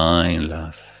divine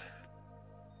love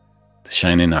to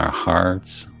shine in our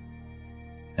hearts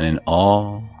and in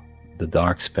all the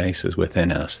dark spaces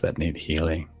within us that need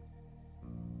healing.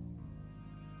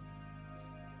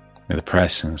 With the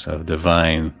presence of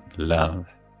divine love,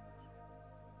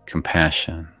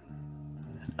 compassion,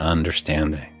 and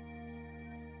understanding.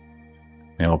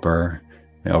 May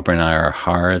open our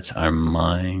hearts, our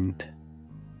mind,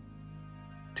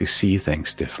 to see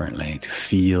things differently, to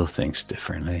feel things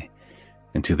differently,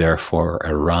 and to therefore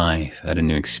arrive at a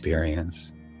new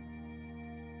experience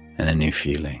and a new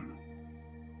feeling.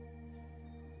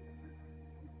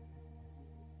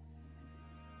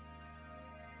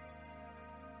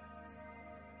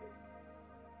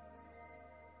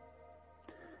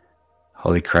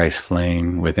 Holy Christ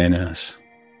flame within us,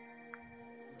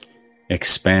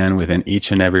 expand within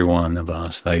each and every one of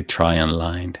us thy triune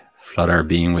light. Flood our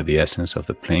being with the essence of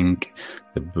the pink,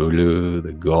 the blue,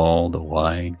 the gold, the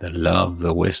white, the love,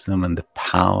 the wisdom, and the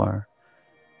power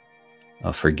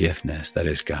of forgiveness that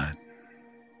is God.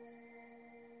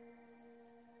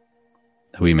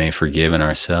 That we may forgive in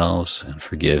ourselves and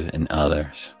forgive in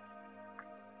others.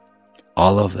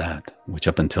 all of that, which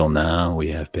up until now we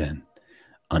have been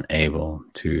unable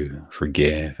to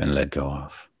forgive and let go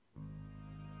of.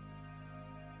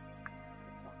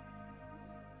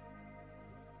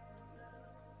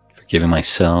 Forgiving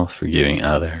myself, forgiving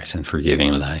others, and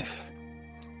forgiving life.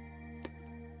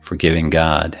 Forgiving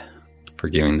God,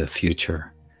 forgiving the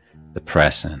future, the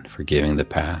present, forgiving the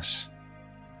past.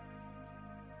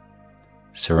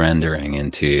 Surrendering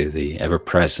into the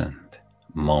ever-present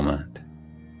moment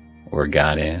where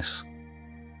God is,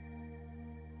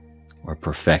 where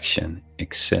perfection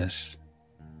exists,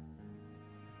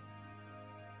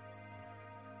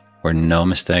 where no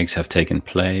mistakes have taken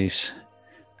place,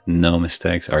 no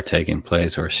mistakes are taking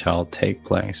place or shall take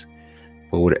place,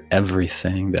 but with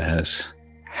everything that has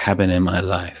happened in my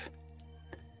life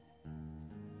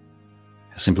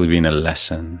has simply been a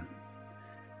lesson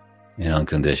in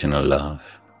unconditional love,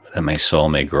 that my soul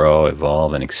may grow,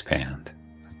 evolve, and expand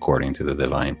according to the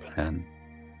divine plan.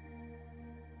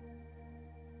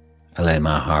 I let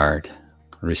my heart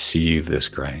receive this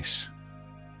grace.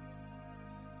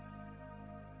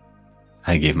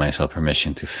 I give myself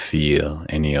permission to feel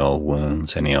any old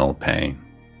wounds, any old pain.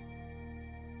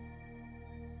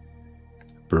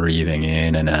 Breathing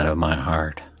in and out of my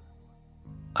heart,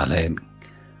 I let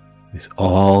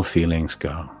all feelings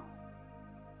go.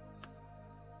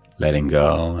 Letting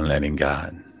go and letting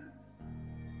God.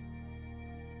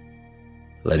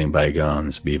 Letting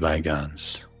bygones be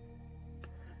bygones.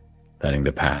 Letting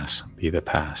the past be the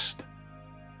past.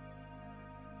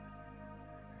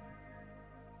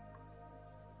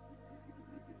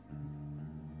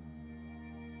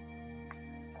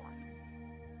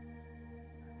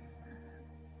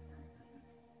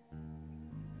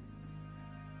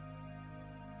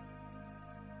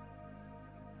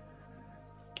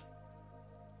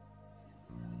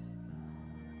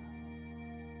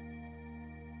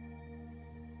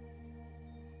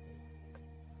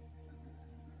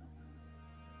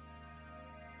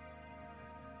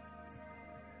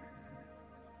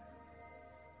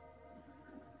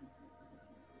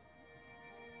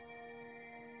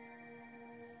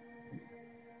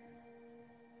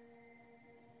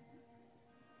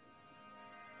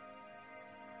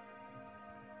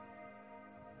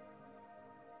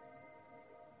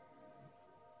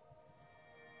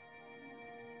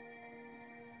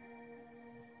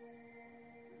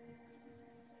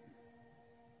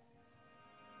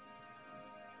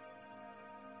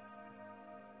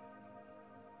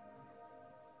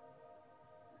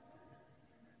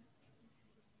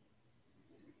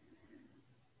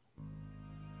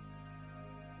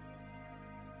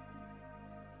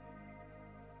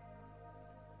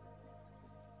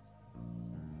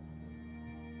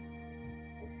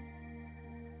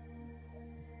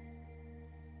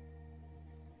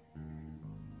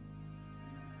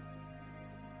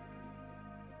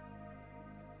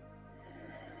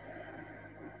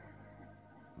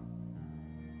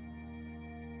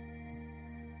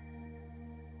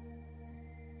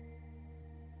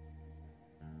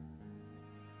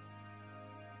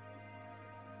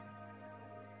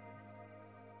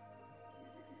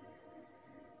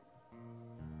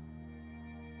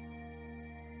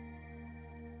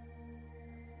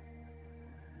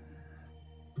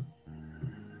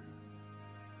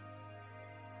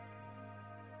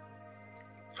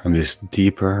 From this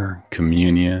deeper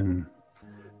communion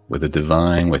with the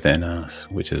divine within us,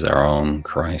 which is our own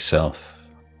Christ self,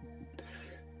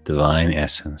 divine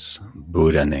essence,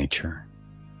 Buddha nature,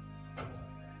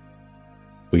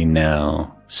 we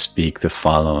now speak the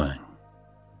following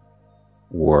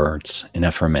words in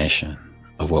affirmation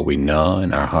of what we know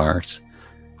in our hearts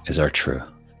is our truth.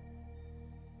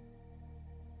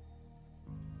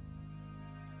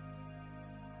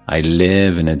 I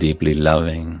live in a deeply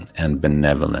loving and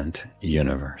benevolent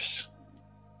universe.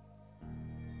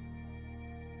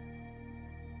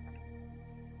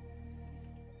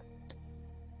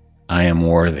 I am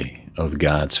worthy of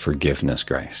God's forgiveness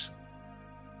grace.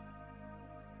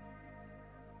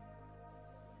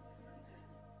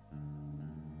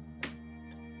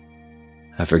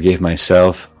 I forgive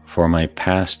myself for my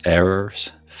past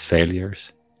errors,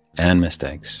 failures, and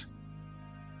mistakes.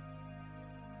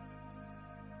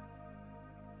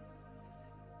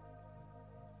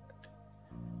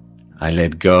 I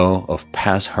let go of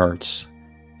past hurts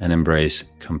and embrace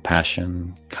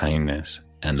compassion, kindness,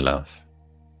 and love.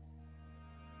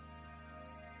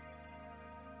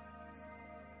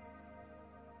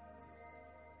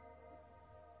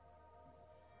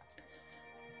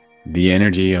 The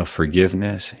energy of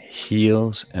forgiveness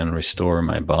heals and restores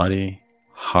my body,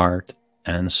 heart,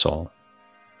 and soul.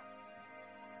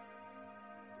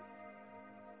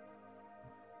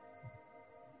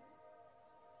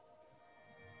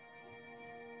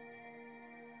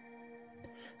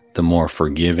 The more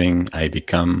forgiving I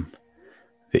become,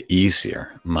 the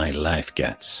easier my life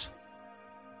gets.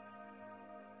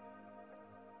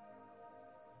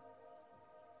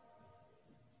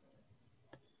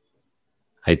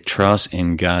 I trust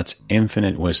in God's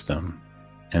infinite wisdom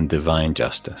and divine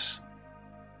justice.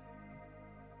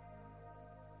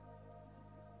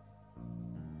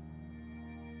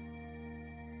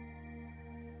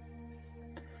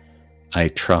 I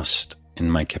trust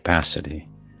in my capacity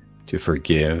to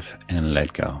forgive and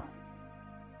let go.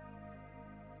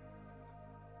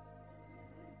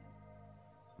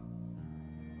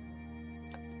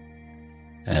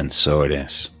 And so it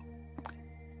is,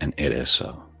 and it is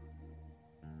so.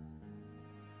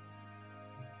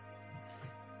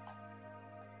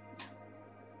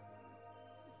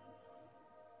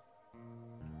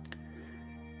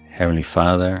 Heavenly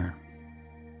Father,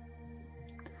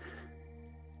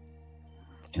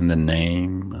 in the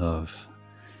name of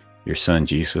your Son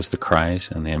Jesus the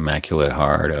Christ and the Immaculate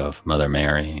Heart of Mother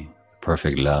Mary, the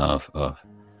perfect love of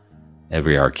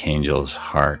every archangel's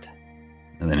heart,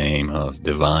 in the name of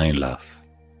divine love,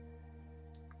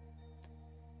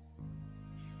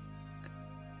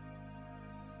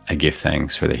 I give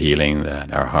thanks for the healing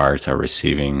that our hearts are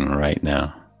receiving right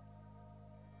now,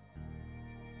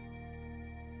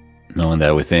 knowing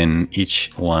that within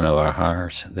each one of our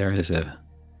hearts there is a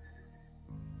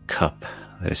cup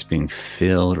that is being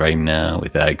filled right now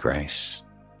with thy grace,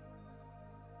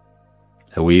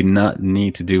 that we not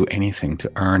need to do anything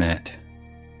to earn it,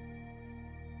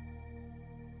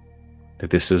 that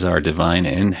this is our divine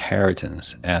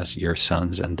inheritance as your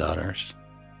sons and daughters,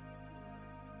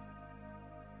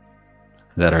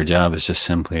 that our job is just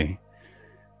simply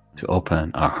to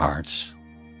open our hearts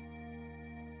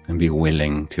and be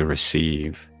willing to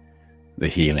receive the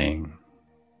healing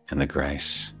and the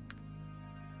grace.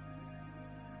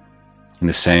 In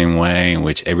the same way in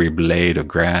which every blade of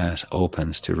grass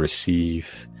opens to receive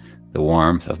the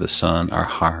warmth of the sun, our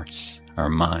hearts, our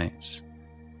minds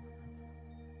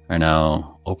are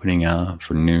now opening up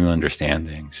for new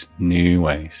understandings, new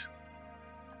ways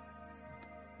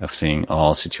of seeing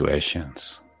all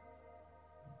situations.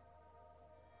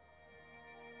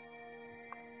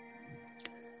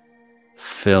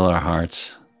 Fill our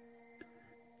hearts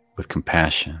with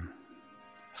compassion.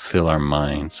 Fill our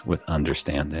minds with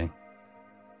understanding.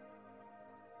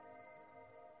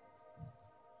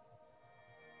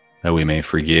 That we may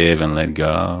forgive and let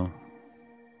go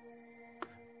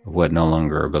of what no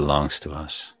longer belongs to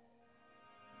us.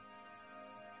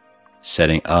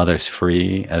 Setting others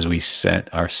free as we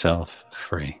set ourselves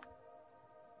free.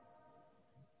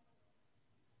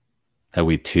 That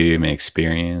we too may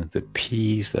experience the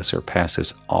peace that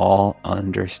surpasses all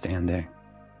understanding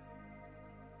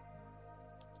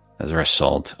as a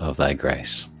result of thy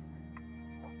grace.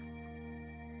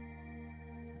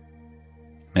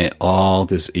 May all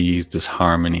disease,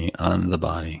 disharmony on the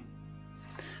body,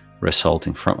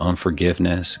 resulting from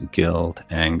unforgiveness, guilt,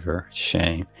 anger,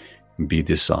 shame, be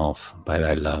dissolved by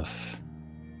thy love.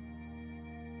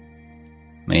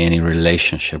 May any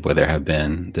relationship where there have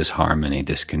been disharmony,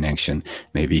 disconnection,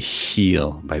 may be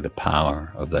healed by the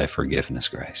power of thy forgiveness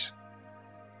grace.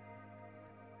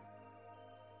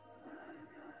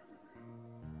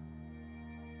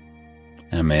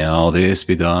 And may all this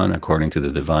be done according to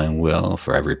the divine will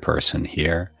for every person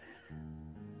here,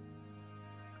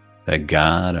 that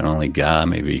God and only God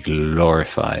may be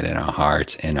glorified in our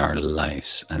hearts, in our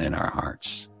lives, and in our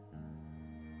hearts.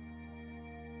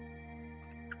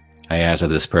 I ask that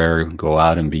this prayer go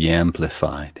out and be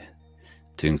amplified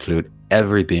to include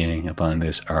every being upon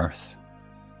this earth.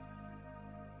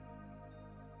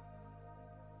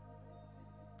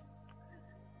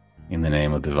 In the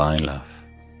name of divine love.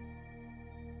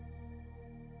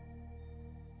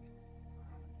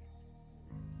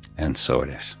 And so it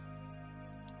is.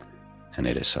 And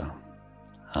it is so.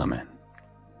 Amen.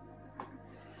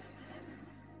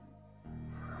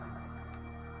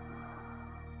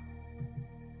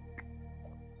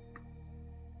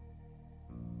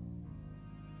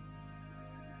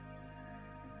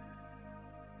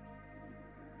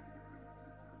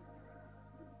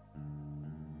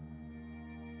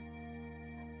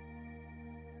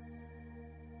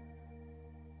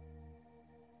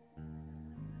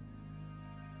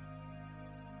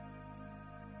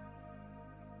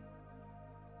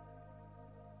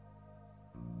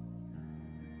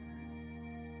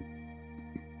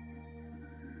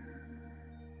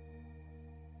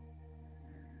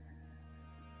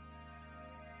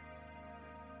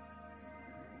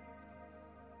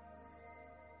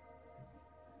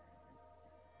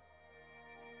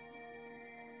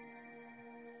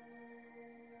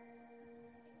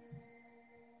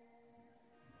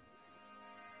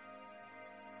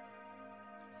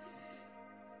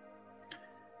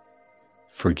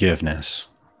 forgiveness.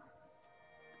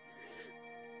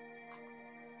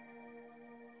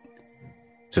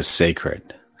 It's a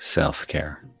sacred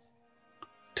self-care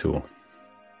tool.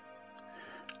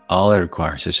 All it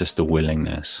requires is just the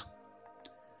willingness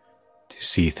to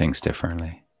see things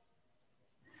differently.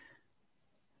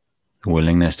 The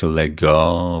willingness to let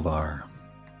go of our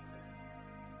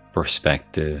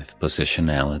perspective,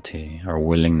 positionality, our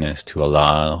willingness to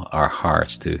allow our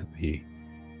hearts to be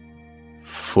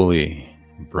fully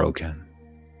broken,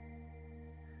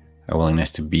 our willingness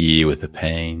to be with the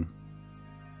pain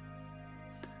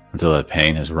until the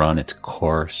pain has run its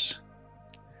course,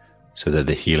 so that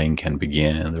the healing can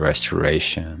begin, the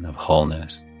restoration of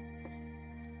wholeness,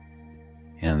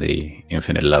 and the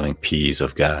infinite loving peace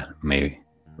of God may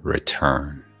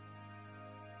return.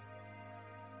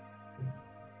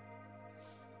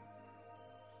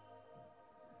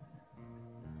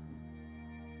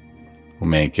 We'll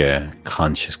make a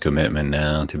conscious commitment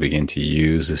now to begin to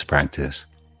use this practice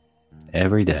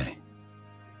every day,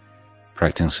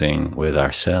 practicing with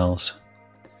ourselves,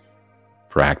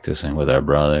 practicing with our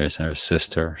brothers, our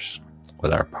sisters,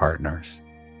 with our partners.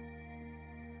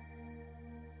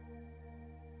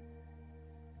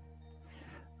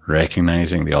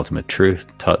 Recognizing the ultimate truth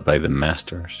taught by the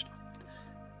masters,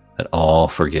 that all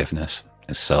forgiveness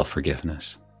is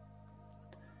self-forgiveness.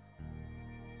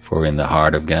 For in the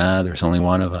heart of God, there's only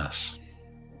one of us.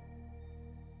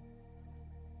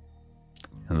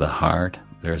 In the heart,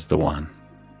 there's the one.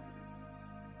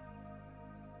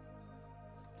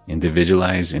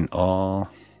 Individualized in all,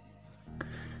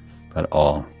 but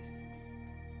all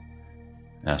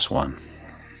as one.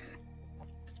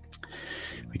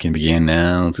 We can begin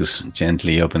now to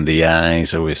gently open the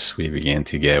eyes as we begin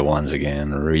to get once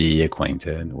again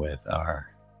reacquainted with our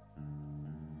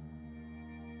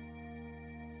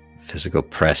physical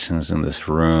presence in this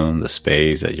room, the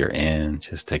space that you're in,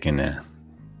 just taking an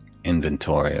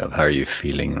inventory of how you're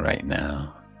feeling right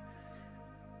now.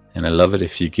 And I love it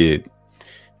if you could,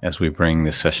 as we bring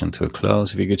this session to a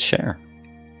close, if you could share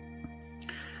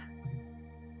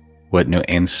what new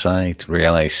insight,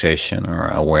 realization, or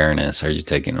awareness are you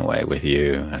taking away with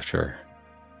you after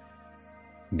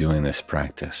doing this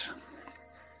practice.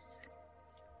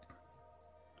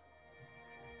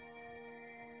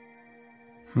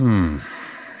 I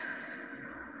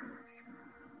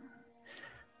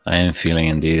am feeling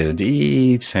indeed a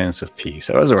deep sense of peace.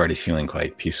 I was already feeling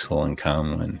quite peaceful and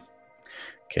calm when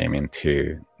I came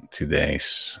into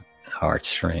today's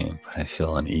Heartstream, but I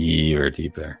feel an even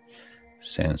deeper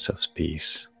sense of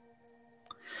peace.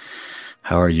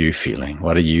 How are you feeling?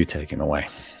 What are you taking away?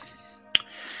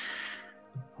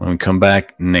 When we come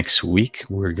back next week,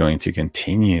 we're going to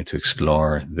continue to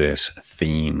explore this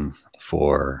theme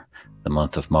for the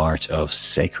month of March of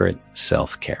sacred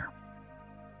self-care.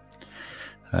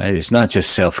 Right? It's not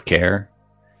just self-care.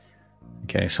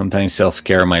 Okay, sometimes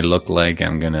self-care might look like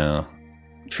I'm going to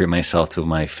treat myself to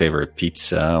my favorite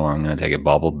pizza, or I'm going to take a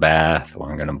bubble bath,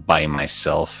 or I'm going to buy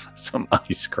myself some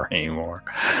ice cream,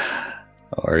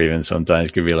 or even sometimes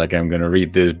it could be like I'm going to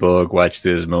read this book, watch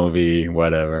this movie,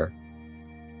 whatever.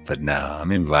 But no,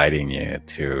 I'm inviting you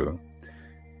to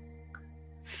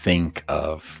think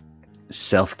of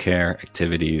self-care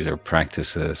activities or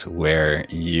practices where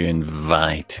you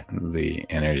invite the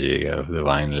energy of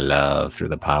divine love through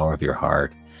the power of your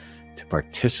heart to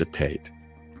participate,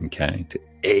 okay, to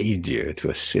aid you, to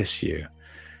assist you,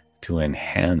 to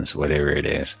enhance whatever it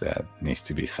is that needs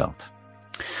to be felt.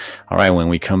 All right, when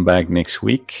we come back next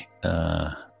week,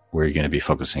 we're going to be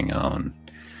focusing on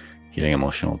healing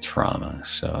emotional trauma.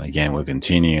 So again, we'll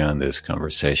continue on this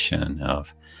conversation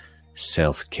of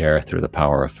self-care through the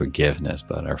power of forgiveness,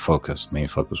 but our main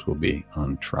focus will be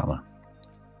on trauma.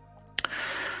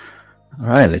 All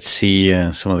right, let's see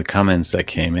some of the comments that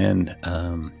came in.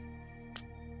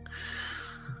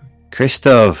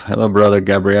 Christoph, hello brother.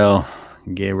 Gabriel,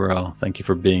 thank you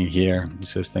for being here. He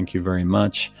says thank you very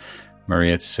much.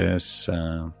 Mariette says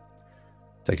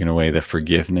taking away the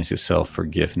forgiveness is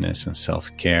self-forgiveness and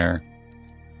self-care.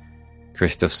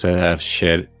 Christoph said, I've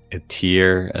shed a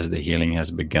tear as the healing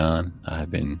has begun. I've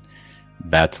been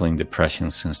battling depression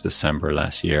since December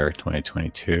last year,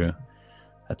 2022.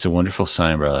 That's a wonderful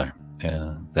sign, brother,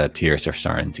 that tears are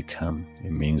starting to come.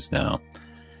 It means now,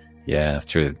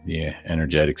 after the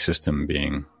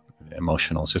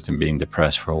emotional system being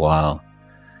depressed for a while,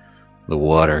 the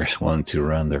waters want to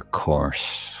run their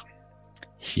course.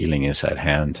 Healing is at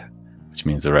hand, which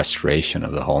means the restoration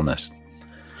of the wholeness.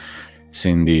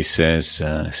 Cindy says,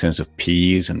 sense of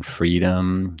peace and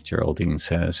freedom. Geraldine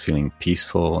says, feeling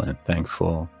peaceful and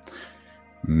thankful.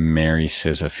 Mary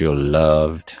says, I feel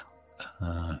loved.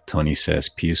 Tony says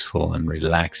peaceful and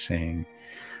relaxing.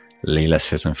 Leila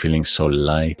says I'm feeling so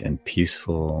light and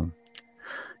peaceful.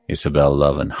 Isabel,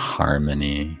 love and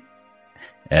harmony.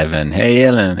 Evan, hey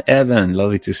Evan,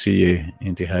 lovely to see you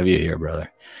and to have you here,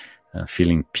 brother.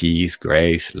 Feeling peace,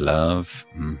 grace, love.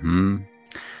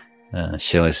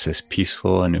 Sheila says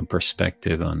peaceful, a new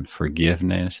perspective on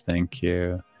forgiveness. Thank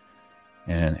you.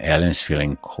 And Ellen's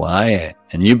feeling quiet.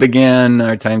 And you began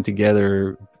our time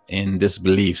together in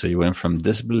disbelief. So you went from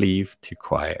disbelief to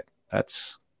quiet.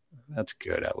 That's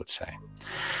good, I would say.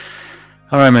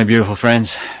 All right, my beautiful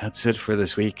friends, that's it for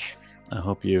this week. I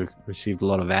hope you received a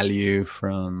lot of value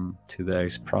from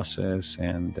today's process.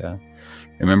 And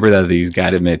remember that these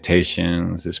guided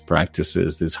meditations, these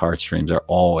practices, these Heartstreams are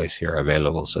always here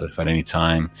available. So if at any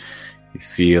time you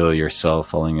feel yourself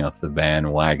falling off the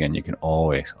bandwagon, you can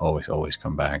always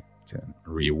come back to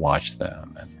rewatch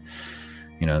them. And,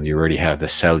 you know, you already have the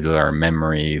cellular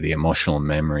memory, the emotional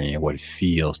memory, what it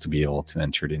feels to be able to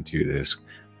enter into this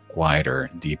quieter,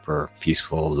 deeper,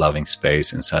 peaceful, loving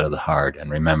space inside of the heart.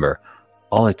 And remember,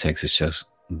 all it takes is just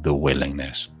the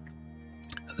willingness.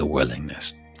 The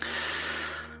willingness.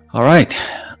 All right.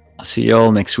 I'll see you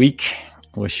all next week.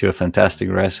 Wish you a fantastic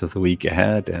rest of the week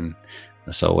ahead. And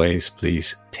as always,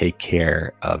 please take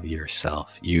care of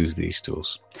yourself. Use these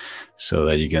tools so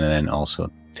that you can then also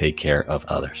take care of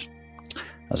others.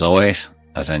 As always,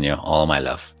 I send you all my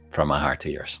love from my heart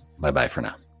to yours. Bye-bye for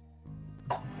now.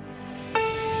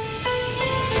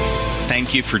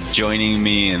 Thank you for joining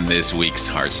me in this week's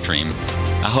Heartstream.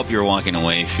 I hope you're walking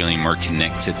away feeling more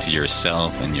connected to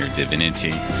yourself and your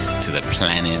divinity, to the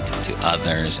planet, to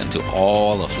others, and to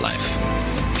all of life.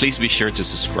 Please be sure to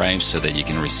subscribe so that you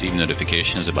can receive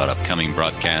notifications about upcoming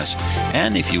broadcasts.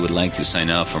 And if you would like to sign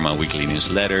up for my weekly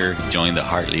newsletter, join the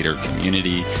Heart Leader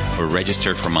community, or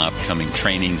register for my upcoming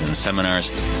trainings and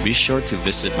seminars, be sure to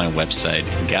visit my website,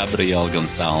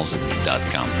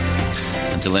 GabrielGonzalez.com.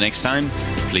 Until the next time,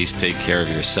 please take care of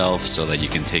yourself so that you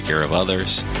can take care of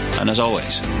others. And as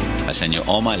always, I send you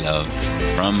all my love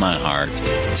from my heart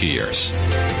to yours.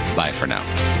 Bye for now.